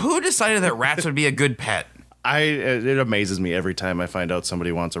 Who decided that rats would be a good pet? It amazes me every time I find out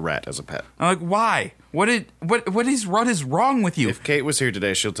somebody wants a rat as a pet. I'm like, why? What is wrong with you? If Kate was here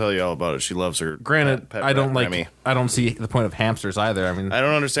today, she'll tell you all about it. She loves her. Granted, pet I don't rat, Remy. I don't see the point of hamsters either. I mean, I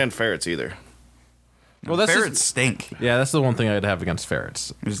don't understand ferrets either. well, that's Ferrets stink. yeah, that's the one thing I'd have against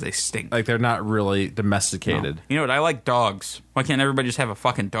ferrets. Because they stink. Like they're not really domesticated. You know what? I like dogs. Why can't everybody just have a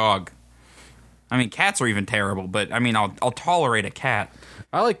fucking dog? I mean, cats are even terrible, but I mean, I'll tolerate a cat.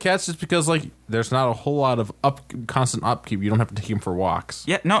 I like cats just because like there's not a whole lot of constant upkeep. You don't have to take them for walks.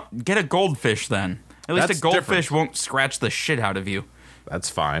 Yeah, no, get a goldfish then. At least That's a goldfish different. won't scratch the shit out of you. That's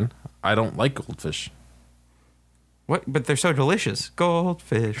fine. I don't like goldfish. What? But they're so delicious.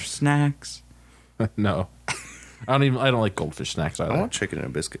 Goldfish snacks. No, I don't like goldfish snacks either. I want chicken and a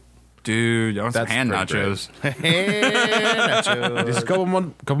biscuit. Dude, I want some That's hand pretty nachos. Just a couple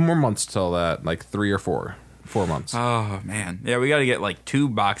more months till that, like 3 or 4 months. Oh man, yeah, we got to get like 2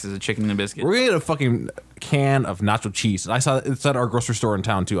 boxes of chicken and biscuit. We're gonna get a fucking can of nacho cheese. I saw it's at our grocery store in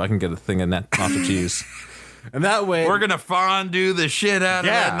town too. I can get a thing of nacho cheese, and that way We're gonna fondue the shit out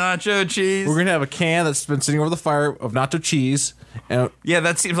Yeah. of that nacho cheese. we're gonna have a can that's been sitting over the fire of nacho cheese. And Yeah,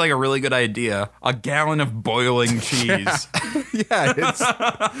 that seems like a really good idea. A gallon of boiling cheese. yeah, it's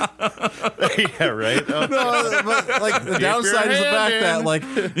Yeah, right. Oh, no, but like the downside is the fact that like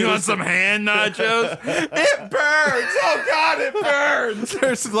You want some hand nachos? It burns! Oh god, it burns!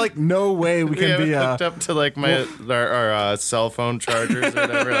 there's like no way we we can have be it hooked up to like our cell phone chargers or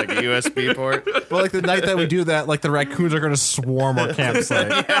whatever, like a USB port. but like the night that we do that, like the raccoons are gonna swarm our campsite.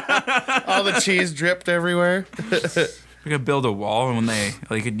 All the cheese dripped everywhere. We could build a wall, and when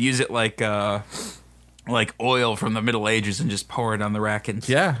they could use it like oil from the Middle Ages and just pour it on the rackins.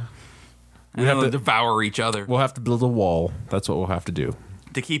 Yeah, and they'll devour each other we'll have to build a wall. That's what we'll have to do.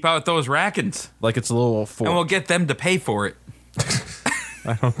 to keep out those rackins, Like it's a little fort. and we'll get them to pay for it.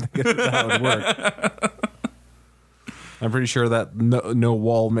 I don't think that would work. I'm pretty sure that no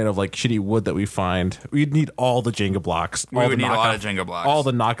wall made of like shitty wood that we find. We'd need all the Jenga blocks. We would need a lot of Jenga blocks. All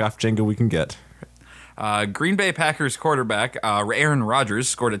the knockoff Jenga we can get. Green Bay Packers quarterback Aaron Rodgers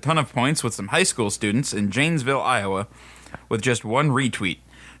scored a ton of points with some high school students in Janesville, Iowa, with just one retweet.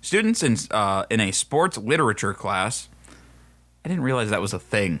 Students in a sports literature class. I didn't realize that was a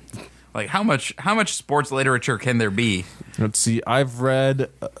thing. Like how much sports literature can there be? Let's see. I've read.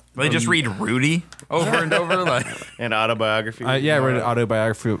 They just read Rudy over and over. Like, And autobiography. I read an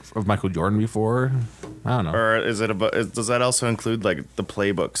autobiography of Michael Jordan before. I don't know. Or is it does that also include like the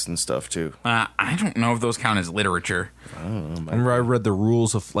playbooks and stuff too? I don't know if those count as literature. I remember I read the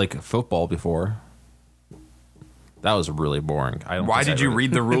rules of like football before. That was really boring. Why did you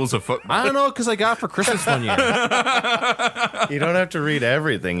read the rules of football? I don't know, because I got it for Christmas one year. You don't have to read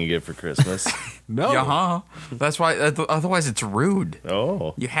everything you get for Christmas. No. Yeah, that's why. Otherwise, it's rude.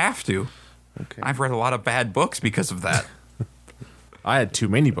 Oh, You have to. okay. I've read a lot of bad books because of that. I had too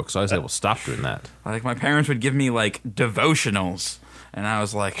many books, so I was able to stop doing that. Like my parents would give me like devotionals, and I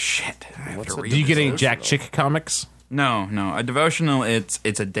was like, "Shit, I have to read." Do you get any this." Jack Chick comics? No. A devotional. It's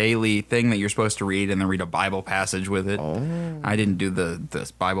a daily thing that you're supposed to read, and then read a Bible passage with it. Oh. I didn't do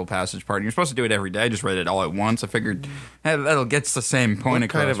this Bible passage part. You're supposed to do it every day. I just read it all at once. I figured hey, that'll get the same point What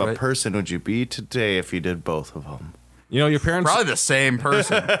across. kind of a right? person would you be today if you did both of them? You know, your parents. Probably the same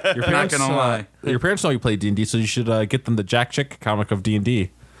person. Your parents, not gonna lie. Your parents know you play D&D, so you should get them the Jack Chick comic of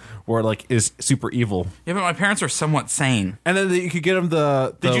D&D, where it, like is super evil. Yeah, but my parents are somewhat sane. And then you could get them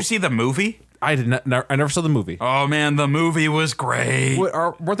the. Did you see the movie? I did not. I never saw the movie. Oh man, the movie was great.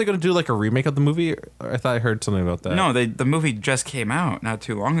 Weren't they going to do like a remake of the movie? I thought I heard something about that. No, the movie just came out not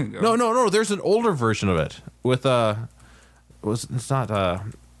too long ago. No. There's an older version of it with it's not I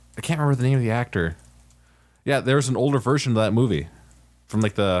can't remember the name of the actor. Yeah, there's an older version of that movie from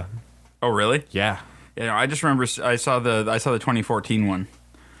like the. Oh really? Yeah. Yeah, no, I just remember I saw the 2014 one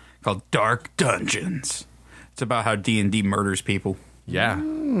called Dark Dungeons. It's about how D&D murders people. Yeah.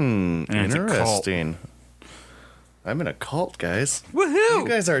 And it's a cult. Interesting. I'm in a cult, guys. Woohoo! You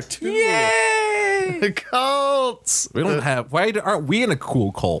guys are too. Yay! Cults. We don't have. Why aren't we in a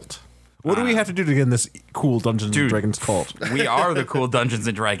cool cult? What do we have to do to get in this cool Dungeons and Dragons cult? We are the cool Dungeons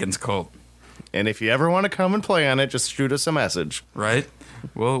and Dragons cult, And if you ever want to come and play on it, just shoot us a message. right?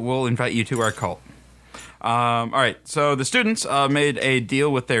 We'll invite you to our cult. All right. So the students made a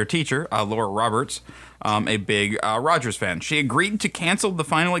deal with their teacher, Laura Roberts, a big Rogers fan. She agreed to cancel the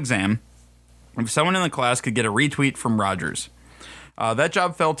final exam if someone in the class could get a retweet from Rogers. That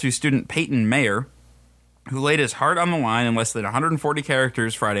job fell to student Peyton Mayer, who laid his heart on the line in less than 140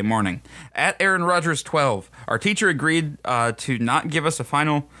 characters Friday morning. At Aaron Rodgers 12, our teacher agreed to not give us a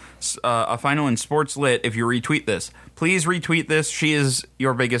final in sports lit if you retweet this. Please retweet this. She is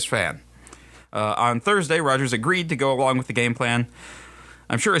your biggest fan. On Thursday, Rodgers agreed to go along with the game plan.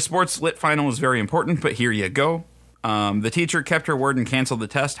 I'm sure a sports lit final is very important, but here you go. The teacher kept her word and canceled the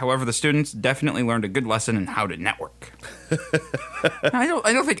test. However, the students definitely learned a good lesson in how to network. I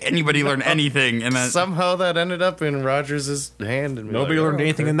don't think anybody learned anything in that. Somehow that ended up in Rogers' hand. And Nobody learned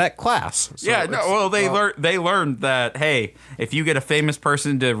anything in that class. So yeah, no. Well, they learned that, hey, if you get a famous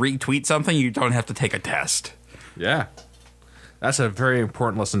person to retweet something, you don't have to take a test. Yeah. That's a very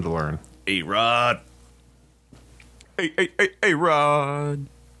important lesson to learn. Hey, Rod. Hey, Rod.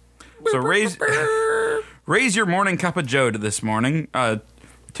 So raise your morning cup of joe to this morning, to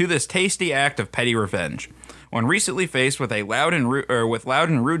this tasty act of petty revenge. When recently faced with loud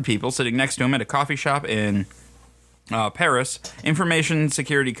and rude people sitting next to him at a coffee shop in Paris, information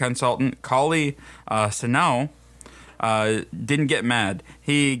security consultant Kali Sanao didn't get mad.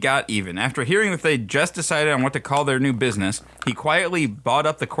 He got even. After hearing that they just decided on what to call their new business, he quietly bought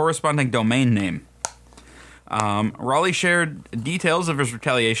up the corresponding domain name. Raleigh shared details of his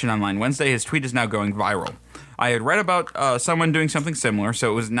retaliation online Wednesday. His tweet is now going viral. I had read about someone doing something similar, so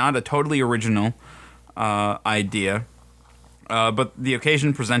it was not a totally original idea, but the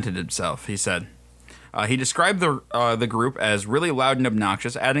occasion presented itself, he said. He described the group as really loud and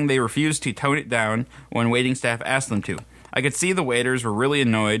obnoxious, adding they refused to tone it down when waiting staff asked them to. I could see the waiters were really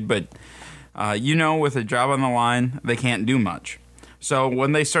annoyed, but with a job on the line, they can't do much. So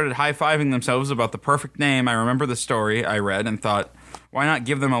when they started high-fiving themselves about the perfect name, I remember the story I read and thought, why not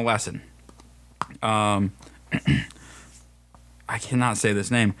give them a lesson? I cannot say this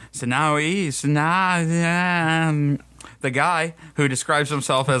name. The guy, who describes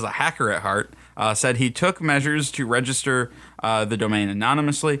himself as a hacker at heart, said he took measures to register the domain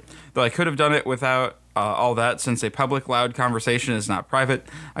anonymously, though I could have done it without all that. Since a public loud conversation is not private,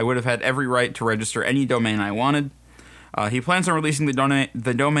 I would have had every right to register any domain I wanted. He plans on releasing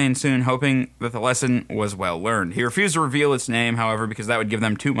the domain soon, hoping that the lesson was well learned. He refused to reveal its name, however, because that would give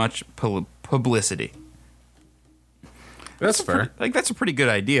them too much publicity. That's fair. That's a pretty good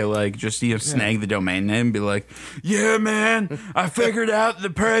idea. Like, just snag the domain name and be like, yeah, man, I figured out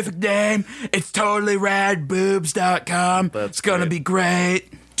the perfect name. It's totally radboobs.com. It's gonna be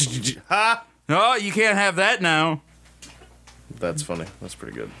great. Ha! Oh, you can't have that now. That's funny. That's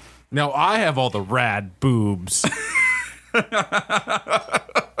pretty good. Now I have all the rad boobs. I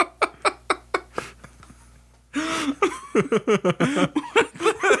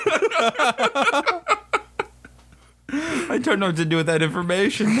don't know what to do with that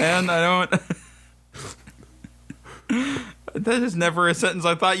information, man. I don't. That is never a sentence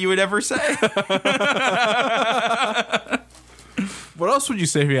I thought you would ever say. What else would you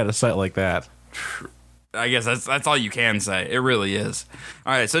say if you had a site like that? I guess that's all you can say. It really is.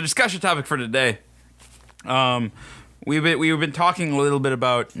 All right, so discussion topic for today. We've been talking a little bit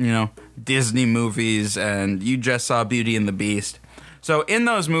about, Disney movies, and you just saw Beauty and the Beast. So in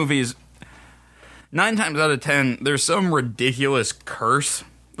those movies, 9 times out of 10, there's some ridiculous curse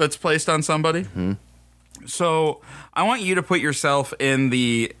that's placed on somebody. Mm-hmm. So I want you to put yourself in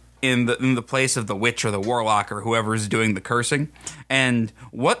the place of the witch or the warlock or whoever's doing the cursing, and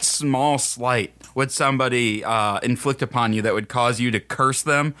what small slight would somebody inflict upon you that would cause you to curse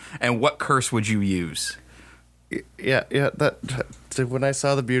them, and what curse would you use? Yeah. When I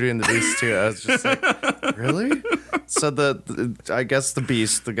saw the Beauty and the Beast too, I was just like, really? So I guess the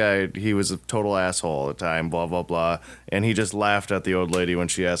Beast, the guy, he was a total asshole all the time, blah blah blah, and he just laughed at the old lady when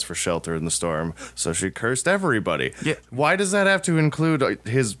she asked for shelter in the storm. So she cursed everybody. Yeah. Why does that have to include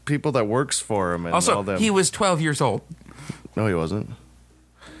his people that works for him and also, all them? He was 12 years old. No, he wasn't.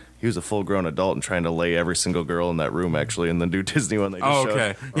 He was a full-grown adult and trying to lay every single girl in that room, actually, in the new Disney one they just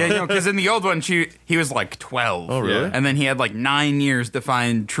showed. Yeah, because in the old one, he was like 12. Oh, really? And then he had like 9 years to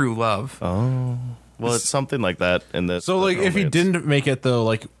find true love. Oh. Well, it's something like that in this. So, if he didn't make it,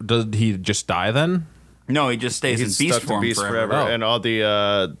 though, did he just die then? No, he just stays in beast form forever. Oh. And all the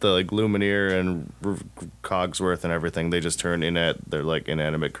Lumineer and Cogsworth and everything, they just turn they're like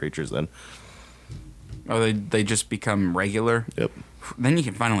inanimate creatures then. Oh, they just become regular? Yep. Then you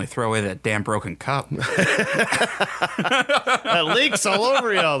can finally throw away that damn broken cup. That leaks all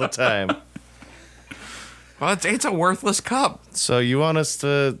over you all the time. Well, it's a worthless cup. So you want us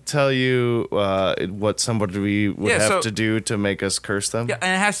to tell you what somebody would have to do to make us curse them? Yeah,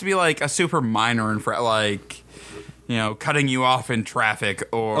 and it has to be like a super minor cutting you off in traffic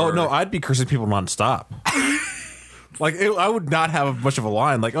or... Oh, no, I'd be cursing people nonstop. Like, I would not have much of a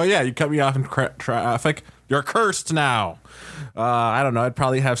line. Like, oh, yeah, you cut me off in traffic. You're cursed now. I don't know. I'd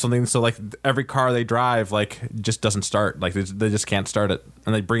probably have something so, like, every car they drive, like, just doesn't start. Like, they just can't start it.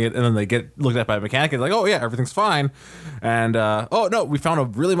 And they bring it, and then they get looked at by a mechanic, and like, oh, yeah, everything's fine. And, oh, no, we found a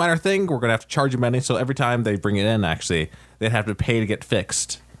really minor thing. We're going to have to charge you money. So every time they bring it in, actually, they'd have to pay to get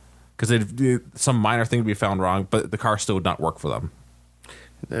fixed. Because some minor thing would be found wrong, but the car still would not work for them.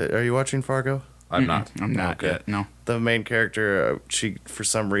 Are you watching Fargo? I'm not. I'm not yet. No. The main character, she for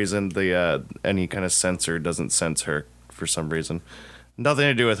some reason the any kind of sensor doesn't sense her for some reason. Nothing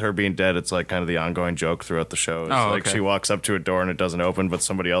to do with her being dead. It's like kind of the ongoing joke throughout the show. It's like she walks up to a door and it doesn't open, but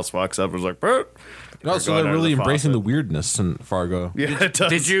somebody else walks up and is like, "Bert." No, so they're really embracing the weirdness in Fargo. Yeah, it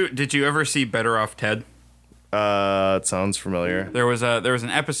does. Did you ever see Better Off Ted? It sounds familiar. There was an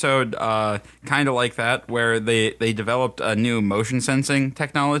episode kind of like that where they developed a new motion sensing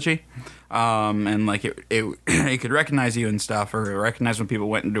technology, and like it could recognize you and stuff, or recognize when people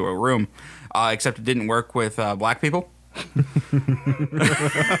went into a room, except it didn't work with black people.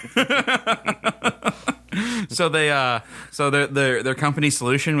 So their company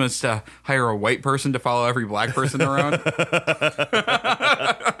solution was to hire a white person to follow every black person around.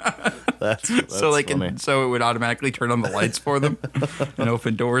 That's so they funny. can, so it would automatically turn on the lights for them and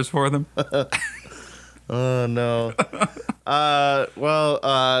open doors for them. Oh no. I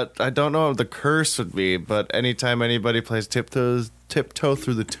don't know what the curse would be, but anytime anybody plays tiptoe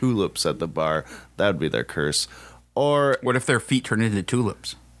through the tulips at the bar, that would be their curse. Or What if their feet turn into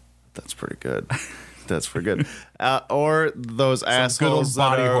tulips? that's pretty good. That's pretty good. Or those Good old assholes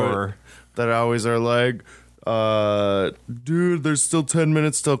body horror. that always are like, dude, there's still 10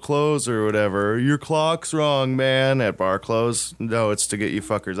 minutes till close or whatever. Your clock's wrong, man, at bar close. No, it's to get you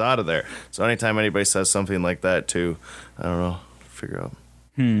fuckers out of there. So anytime anybody says something like that too, I don't know, figure out.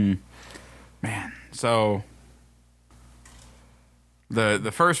 Man, so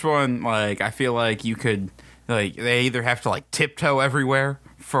the first one, like, I feel like you could, like, they either have to like tiptoe everywhere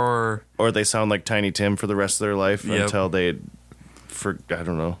for, Or they sound like Tiny Tim for the rest of their life Yep. until they, I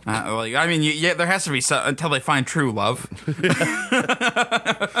don't know. like, I mean, yeah, there has to be some, until they find true love.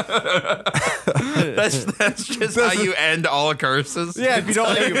 That's just how you end all curses. Yeah, if you don't,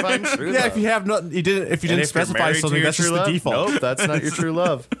 Until you find true yeah, love. if you have not, you didn't, if you And didn't if you're specify married to something, your that's just true the love, default. Nope, that's not your true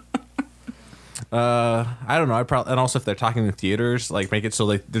love. I don't know. I probably, and also if they're talking in theaters, like make it so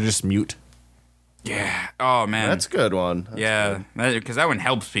they're just mute. Yeah. Oh man. That's a good one. That's yeah, because that one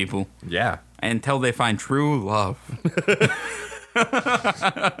helps people Yeah, until they find true love.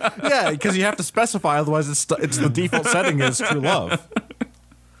 yeah, because you have to specify, otherwise it's the default setting is true love.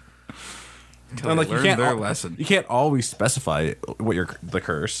 Until And they like you learn can't their lesson. you can't always specify what the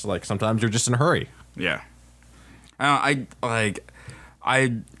curse. Like sometimes you're just in a hurry. Yeah.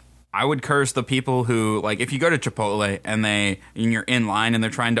 I would curse the people who, like, if you go to Chipotle and you're in line and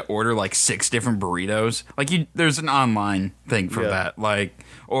they're trying to order like 6 different burritos, like there's an online thing for that, like,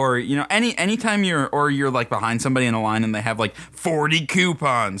 or anytime you're like behind somebody in a line and they have like 40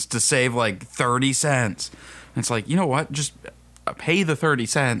 coupons to save like 30 cents. And it's like, you know what? Just pay the 30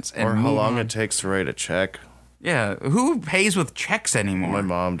 cents and Or how move long on. it takes to write a check. Yeah, who pays with checks anymore? My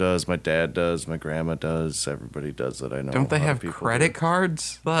mom does, my dad does, my grandma does, everybody does it, I know. Don't they A lot of have people credit do.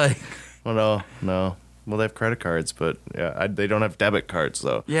 cards? Like, Well, no. Well, they have credit cards, but they don't have debit cards,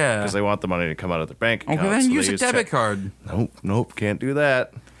 though. Yeah. Because they want the money to come out of their bank account. okay, then so they use a debit check. card. Nope, can't do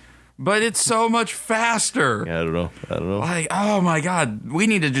that. But it's so much faster. Yeah, I don't know. Like, oh my god, we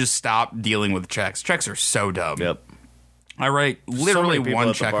need to just stop dealing with checks. Checks are so dumb. Yep. I write literally so many people one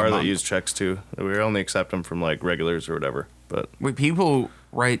at check the bar a that month. use checks, too. We only accept them from, like, regulars or whatever. But Wait, people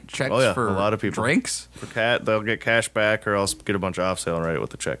write checks Oh, yeah, for a lot of people. drinks? for they'll get cash back or else get a bunch of off sale and write it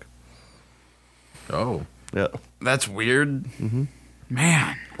with a check. Oh, Yeah. That's weird. Mm-hmm.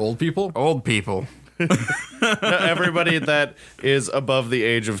 Man, old people. old people. Everybody that is above the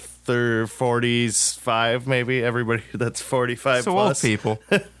age of 45, maybe. Everybody that's 45 So plus. old people.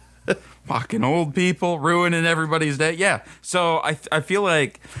 Fucking old people ruining everybody's day. Yeah. So I feel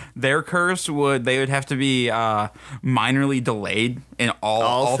like their curse they would have to be minorly delayed in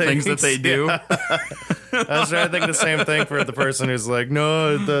all things that they do. I was trying to think the same thing for the person who's like,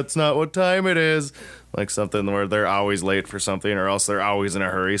 no, that's not what time it is. Like something where they're always late for something or else they're always in a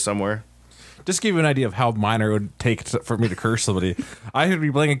hurry somewhere. Just to give you an idea of how minor it would take for me to curse somebody. I could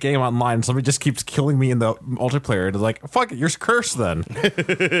be playing a game online and somebody just keeps killing me in the multiplayer. And it's like, fuck it, you're cursed then.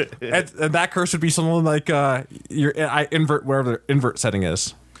 and that curse would be something like I invert wherever the invert setting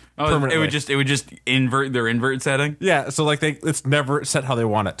is. Oh, permanently. it would just invert their invert setting. Yeah, so like it's never set how they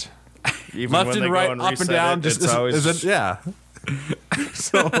want it. Even Left when they and go right, and up and reset down, it, just it's always yeah.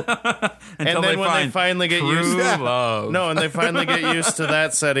 And then when they finally get used to love. no, and they finally get used to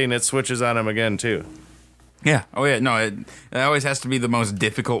that setting, it switches on them again too. Yeah. Oh, yeah. No, it always has to be the most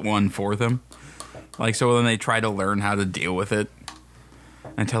difficult one for them. Like, so then they try to learn how to deal with it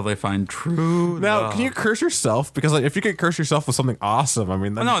until they find true Now, love. can you curse yourself? Because like, if you could curse yourself with something awesome, I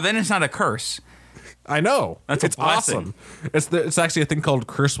mean, then, No, then it's not a curse. I know That's a it's blessing. awesome. It's actually a thing called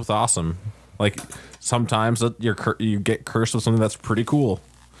curse with awesome. Like sometimes you get cursed with something that's pretty cool,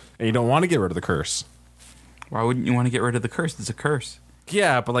 and you don't want to get rid of the curse. Why wouldn't you want to get rid of the curse? It's a curse.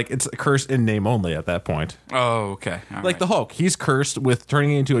 Yeah, but like it's a curse in name only at that point. Oh, okay. All Like right. the Hulk, he's cursed with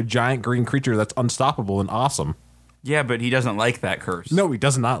turning into a giant green creature that's unstoppable and awesome. Yeah, but he doesn't like that curse. No, he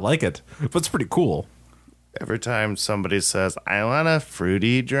does not like it, but it's pretty cool. Every time somebody says, "I want a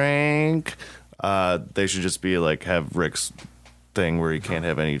fruity drink," they should just be like have Rick's thing where you can't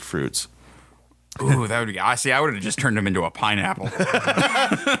have any fruits. Ooh, that would be. I see. I would have just turned him into a pineapple.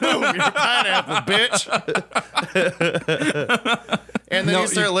 Boom, you're a pineapple, bitch. And then you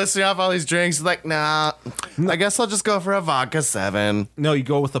start listing off all these drinks. Like, nah, I guess I'll just go for a vodka 7. No, you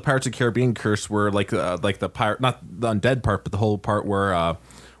go with the Pirates of the Caribbean curse, where like the pirate, not the undead part, but the whole part where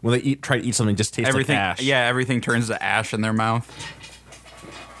when they try to eat something, it just tastes Everything. like ash. Yeah, everything turns to ash in their mouth.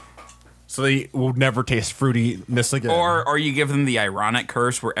 So they will never taste fruitiness again. Or you give them the ironic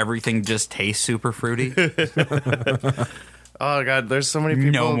curse where everything just tastes super fruity. Oh god, there's so many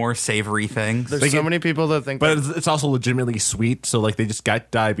people. No more savory things. There's so many people that think. But that, it's also legitimately sweet, so like they just got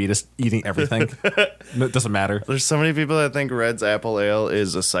diabetes eating everything. No, it doesn't matter. there's so many people that think Red's Apple Ale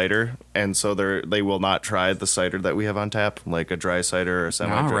is a cider, and so they will not try the cider that we have on tap, like a dry cider or a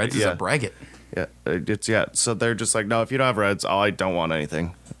semi-dry. No, Reds is a braggot. Yeah, So they're just like, no, if you don't have Reds, I don't want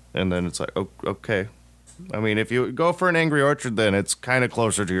anything. And then it's like, oh, okay. I mean, if you go for an Angry Orchard, then it's kind of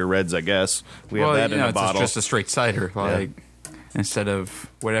closer to your Reds, I guess. We have that in a it's bottle. just a straight cider, like instead of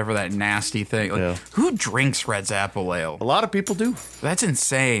whatever that nasty thing. Like, Yeah. who drinks Red's Apple Ale? A lot of people do. That's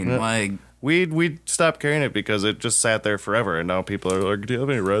insane. Like, We stopped carrying it because it just sat there forever, and now people are like, "Do you have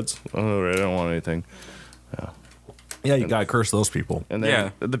any Reds?" Oh, I don't want anything. Yeah, you gotta curse those people. And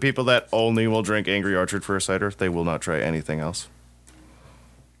then the people that only will drink Angry Orchard for a cider, they will not try anything else.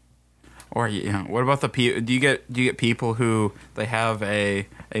 or what about the people? Do you get people who they have a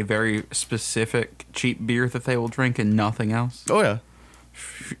very specific cheap beer that they will drink and nothing else? Oh yeah,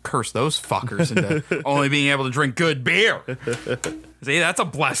 Curse those fuckers into only being able to drink good beer. See, that's a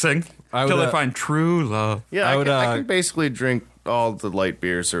blessing. I would, Until they find true love. yeah. I would, I can basically drink all the light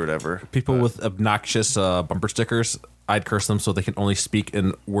beers or whatever. People with obnoxious bumper stickers, I'd curse them so they can only speak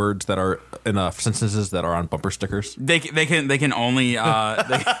in words that are in sentences that are on bumper stickers. They can only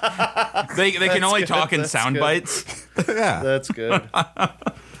they can only talk in sound good. bites. Yeah, That's good.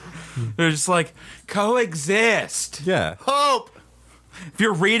 They're just like coexist. yeah. Hope. If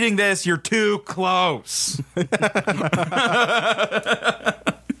you're reading this, you're too close.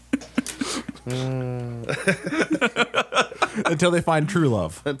 Until they find true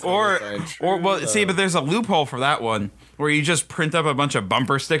love. See, but there's a loophole for that one where you just print up a bunch of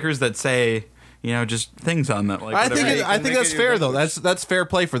bumper stickers that say, just things on that. Like I whatever. think make that's it your fair though. business. That's fair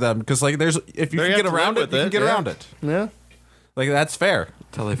play for them because like if you They can have get to around live it, with you can it, get yeah. around it. Yeah. Like that's fair.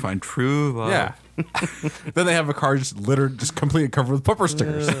 Until they find true love. Yeah. Then they have a car just littered, just completely covered with bumper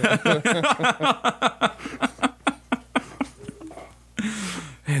stickers.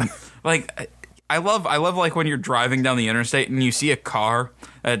 Like I love like when you're driving down the interstate and you see a car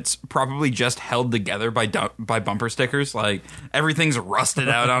that's probably just held together by bumper stickers. Like everything's rusted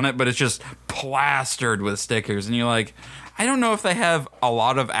out on it, but it's just plastered with stickers, and you're like, I don't know if they have a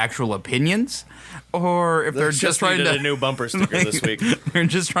lot of actual opinions or if they're just trying needed to a new bumper sticker this week. They're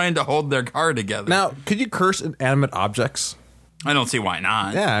just trying to hold their car together. Now, could you curse inanimate objects? I don't see why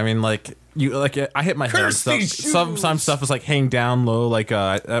not. Yeah, I mean, like I hit my head. On Curse stuff. these shoes! Sometimes stuff is like hanging down low. Like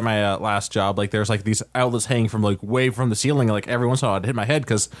at my last job, like there's like these outlets hanging from like way from the ceiling. Like every once in a while, I'd hit my head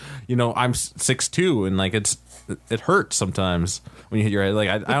because I'm 6'2" and like it hurts sometimes when you hit your head. Like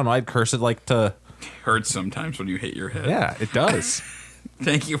I don't know, I'd curse it like to. Hurts sometimes when you hit your head. Yeah, it does.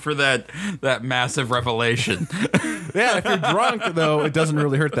 Thank you for that massive revelation. Yeah, if you're drunk though, it doesn't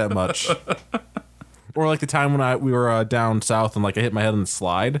really hurt that much. Or like the time when we were down south and like I hit my head on the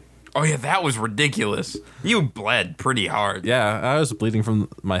slide. Oh yeah, that was ridiculous. You bled pretty hard. Yeah, I was bleeding from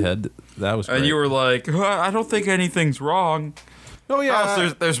my head. That was great. And you were like, I don't think anything's wrong. oh yeah, Oh,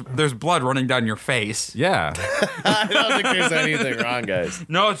 so there's blood running down your face. yeah. I don't think there's anything wrong, guys.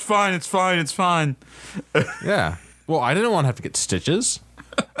 No, it's fine. It's fine. It's fine. Yeah. Well, I didn't want to have to get stitches.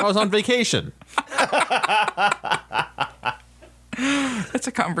 I was on vacation. That's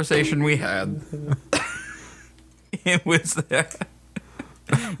a conversation we had. It was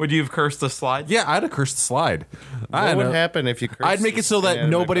Would you have cursed the slide? Yeah, I'd have cursed the slide. What would happen if you cursed? I'd make it so that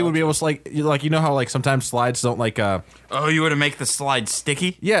nobody would be able to like you know how like sometimes slides don't like Oh, you would have make the slide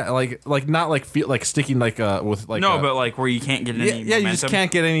sticky? yeah like not like feel like sticking like with like No, but like where you can't get any yeah momentum. you just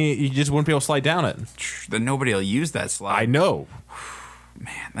can't get any, you just wouldn't be able to slide down it. Then nobody will use that slide. I know.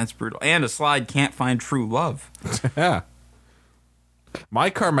 Man, that's brutal. And a slide can't find true love. Yeah. My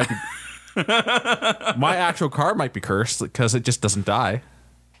car might be my actual car might be cursed because it just doesn't die.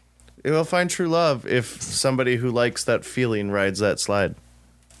 It will find true love if somebody who likes that feeling rides that slide.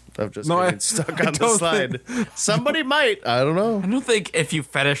 Of just getting stuck on the slide. Somebody might. I don't know. I don't think if you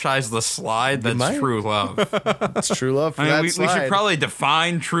fetishize the slide, that's might. true love. It's true love for I mean, that we slide. should probably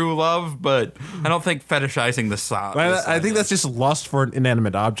define true love, but I don't think fetishizing the slide. I think that's just lust for an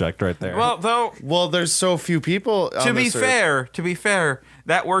inanimate object right there. Well, though, Well, there's so few people. to be fair,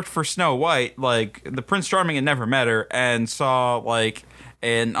 that worked for Snow White. Like the Prince Charming had never met her and saw like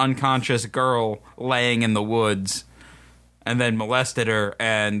an unconscious girl laying in the woods, and then molested her,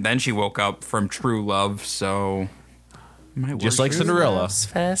 and then she woke up from true love. So, might just work. like Cinderella.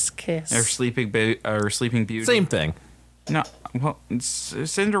 Fast kiss. Or Sleeping Beauty. Same thing. No, well,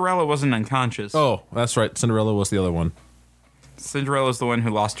 Cinderella wasn't unconscious. Oh, that's right. Cinderella was the other one. Cinderella's the one who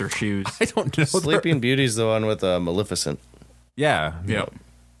lost her shoes. I don't know. Sleeping Beauty's the one with Maleficent. Yeah. Yep.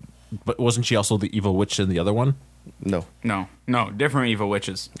 But wasn't she also the evil witch in the other one? No. No, different evil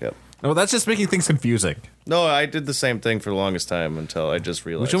witches. Yep. No, that's just making things confusing. No, I did the same thing for the longest time until I just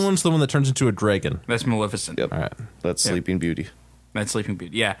realized. Which one's the one that turns into a dragon? That's Maleficent. Yep. All right. That's Yep. Sleeping Beauty. That's Sleeping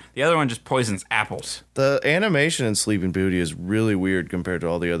Beauty. Yeah, the other one just poisons apples. The animation in Sleeping Beauty is really weird compared to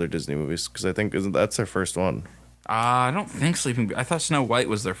all the other Disney movies because I think that's their first one. I don't think Sleeping Beauty. I thought Snow White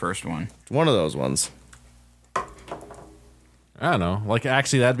was their first one. It's one of those ones. I don't know. Like,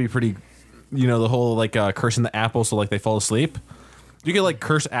 actually, that'd be pretty. You know, the whole like cursing the apples so like they fall asleep. You could like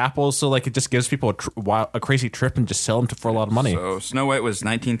curse apples so like it just gives people a crazy trip and just sell them for a lot of money. So Snow White was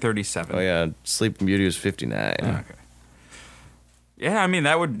 1937. Oh yeah, Sleeping Beauty was 59. Okay. Yeah, I mean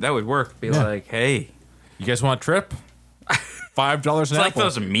that would work. Be like, hey, You guys want a trip? $5 an it's like apple.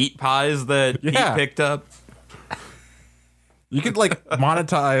 those meat pies that Yeah. Pete picked up. You could like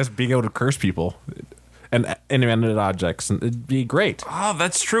monetize being able to curse people and inanimate objects, and it'd be great. Oh,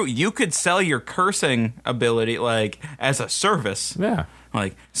 that's true. You could sell your cursing ability like as a service. Yeah.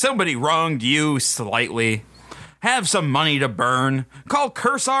 Like somebody wronged you slightly. Have some money to burn. Call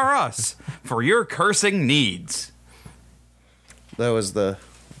Curse R Us for your cursing needs. That was the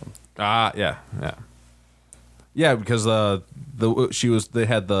Yeah. Yeah, because they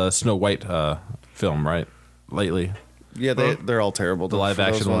had the Snow White film, right? Lately. yeah. They're all terrible. The live for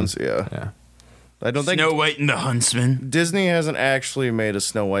those action ones. Yeah. Yeah. I don't think Snow White and the Huntsman. Disney hasn't actually made a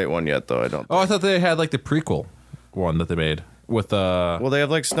Snow White one yet, though. I don't. Oh, I thought they had like the prequel one that they made with Well, they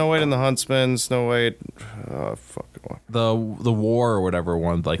have like Snow White and the Huntsman, Snow White, the war or whatever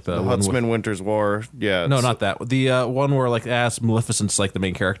one, like the one Huntsman Winter's War. Yeah. no, it's- not that. The one where like Maleficent's like the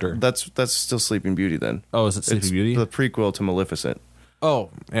main character. That's still Sleeping Beauty then. Oh, is it Sleeping It's Beauty? the prequel to Maleficent. Oh,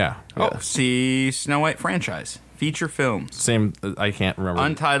 yeah. Oh, see Snow White franchise. Feature films. Same. I can't remember.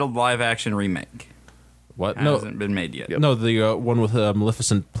 Untitled live action remake. What? Hasn't been made yet. No, the one with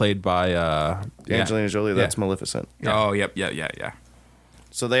Maleficent played by Angelina Jolie. That's Yeah. Maleficent. Oh, yep.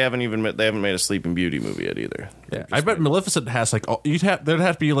 So they haven't made a Sleeping Beauty movie yet either. Yeah, I bet Maleficent has like there'd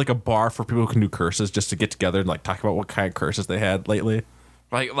have to be like a bar for people who can do curses just to get together and like talk about what kind of curses they had lately.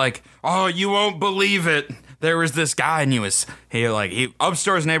 Like, oh, you won't believe it. There was this guy, and he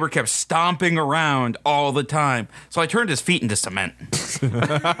upstairs neighbor kept stomping around all the time. So I turned his feet into cement.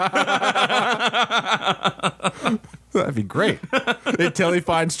 That'd be great. Until he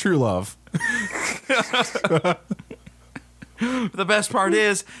finds true love. The best part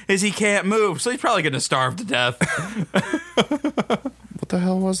is he can't move, so he's probably going to starve to death. What the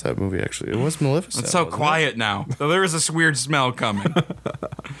hell was that movie? Actually, it was Maleficent. It's so wasn't quiet now. So there is this weird smell coming.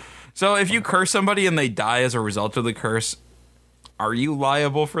 So if you curse somebody and they die as a result of the curse, are you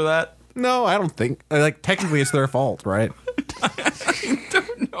liable for that? No, I don't think. Like technically, it's their fault, right? I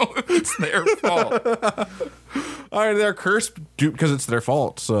don't know if it's their fault. All right, they're cursed because it's their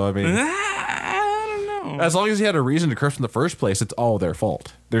fault. So I mean, I don't know. as long as you had a reason to curse in the first place, it's all their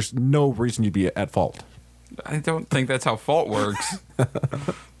fault. There's no reason you'd be at fault. I don't think that's how fault works.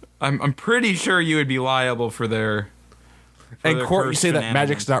 I'm pretty sure you would be liable for their. In their court, you cursed say that shenanigans.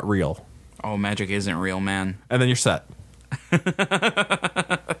 magic's not real, Oh, magic isn't real, man. and then you're set.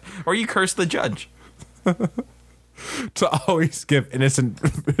 Or you curse the judge. To always give innocent.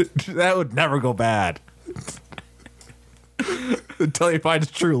 That would never go bad. Until he finds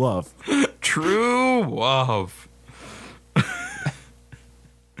true love. True love.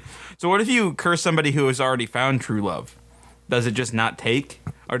 So what if you curse somebody who has already found true love? Does it just not take,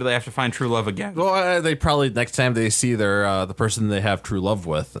 or do they have to find true love again? Well, they probably next time they see their the person they have true love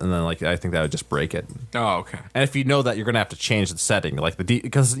with, and then like I think that would just break it. Oh, okay. And if you know that, you're gonna have to change the setting, like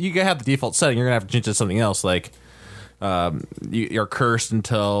because you have the default setting, you're gonna have to change it to something else. Like you're cursed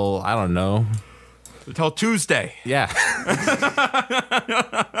until I don't know, Until Tuesday. yeah.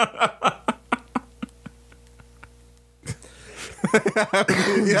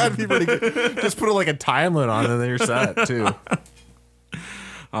 Yeah, that'd be pretty good. Just put like a time limit on it, and then you're set too.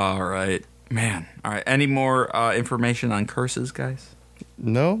 All right, man. All right. Any more information on curses, guys?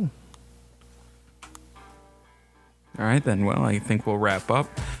 No. All right, then. Well, I think we'll wrap up.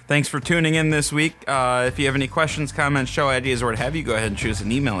 Thanks for tuning in this week. If you have any questions, comments, show ideas, or what have you, go ahead and shoot us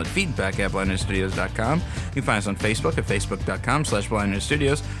an email at feedback@blindnewsstudios.com. You can find us on Facebook at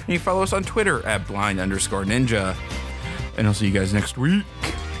facebook.com/blindnewsstudios. And you can follow us on Twitter at blind_ninja. And I'll see you guys next week.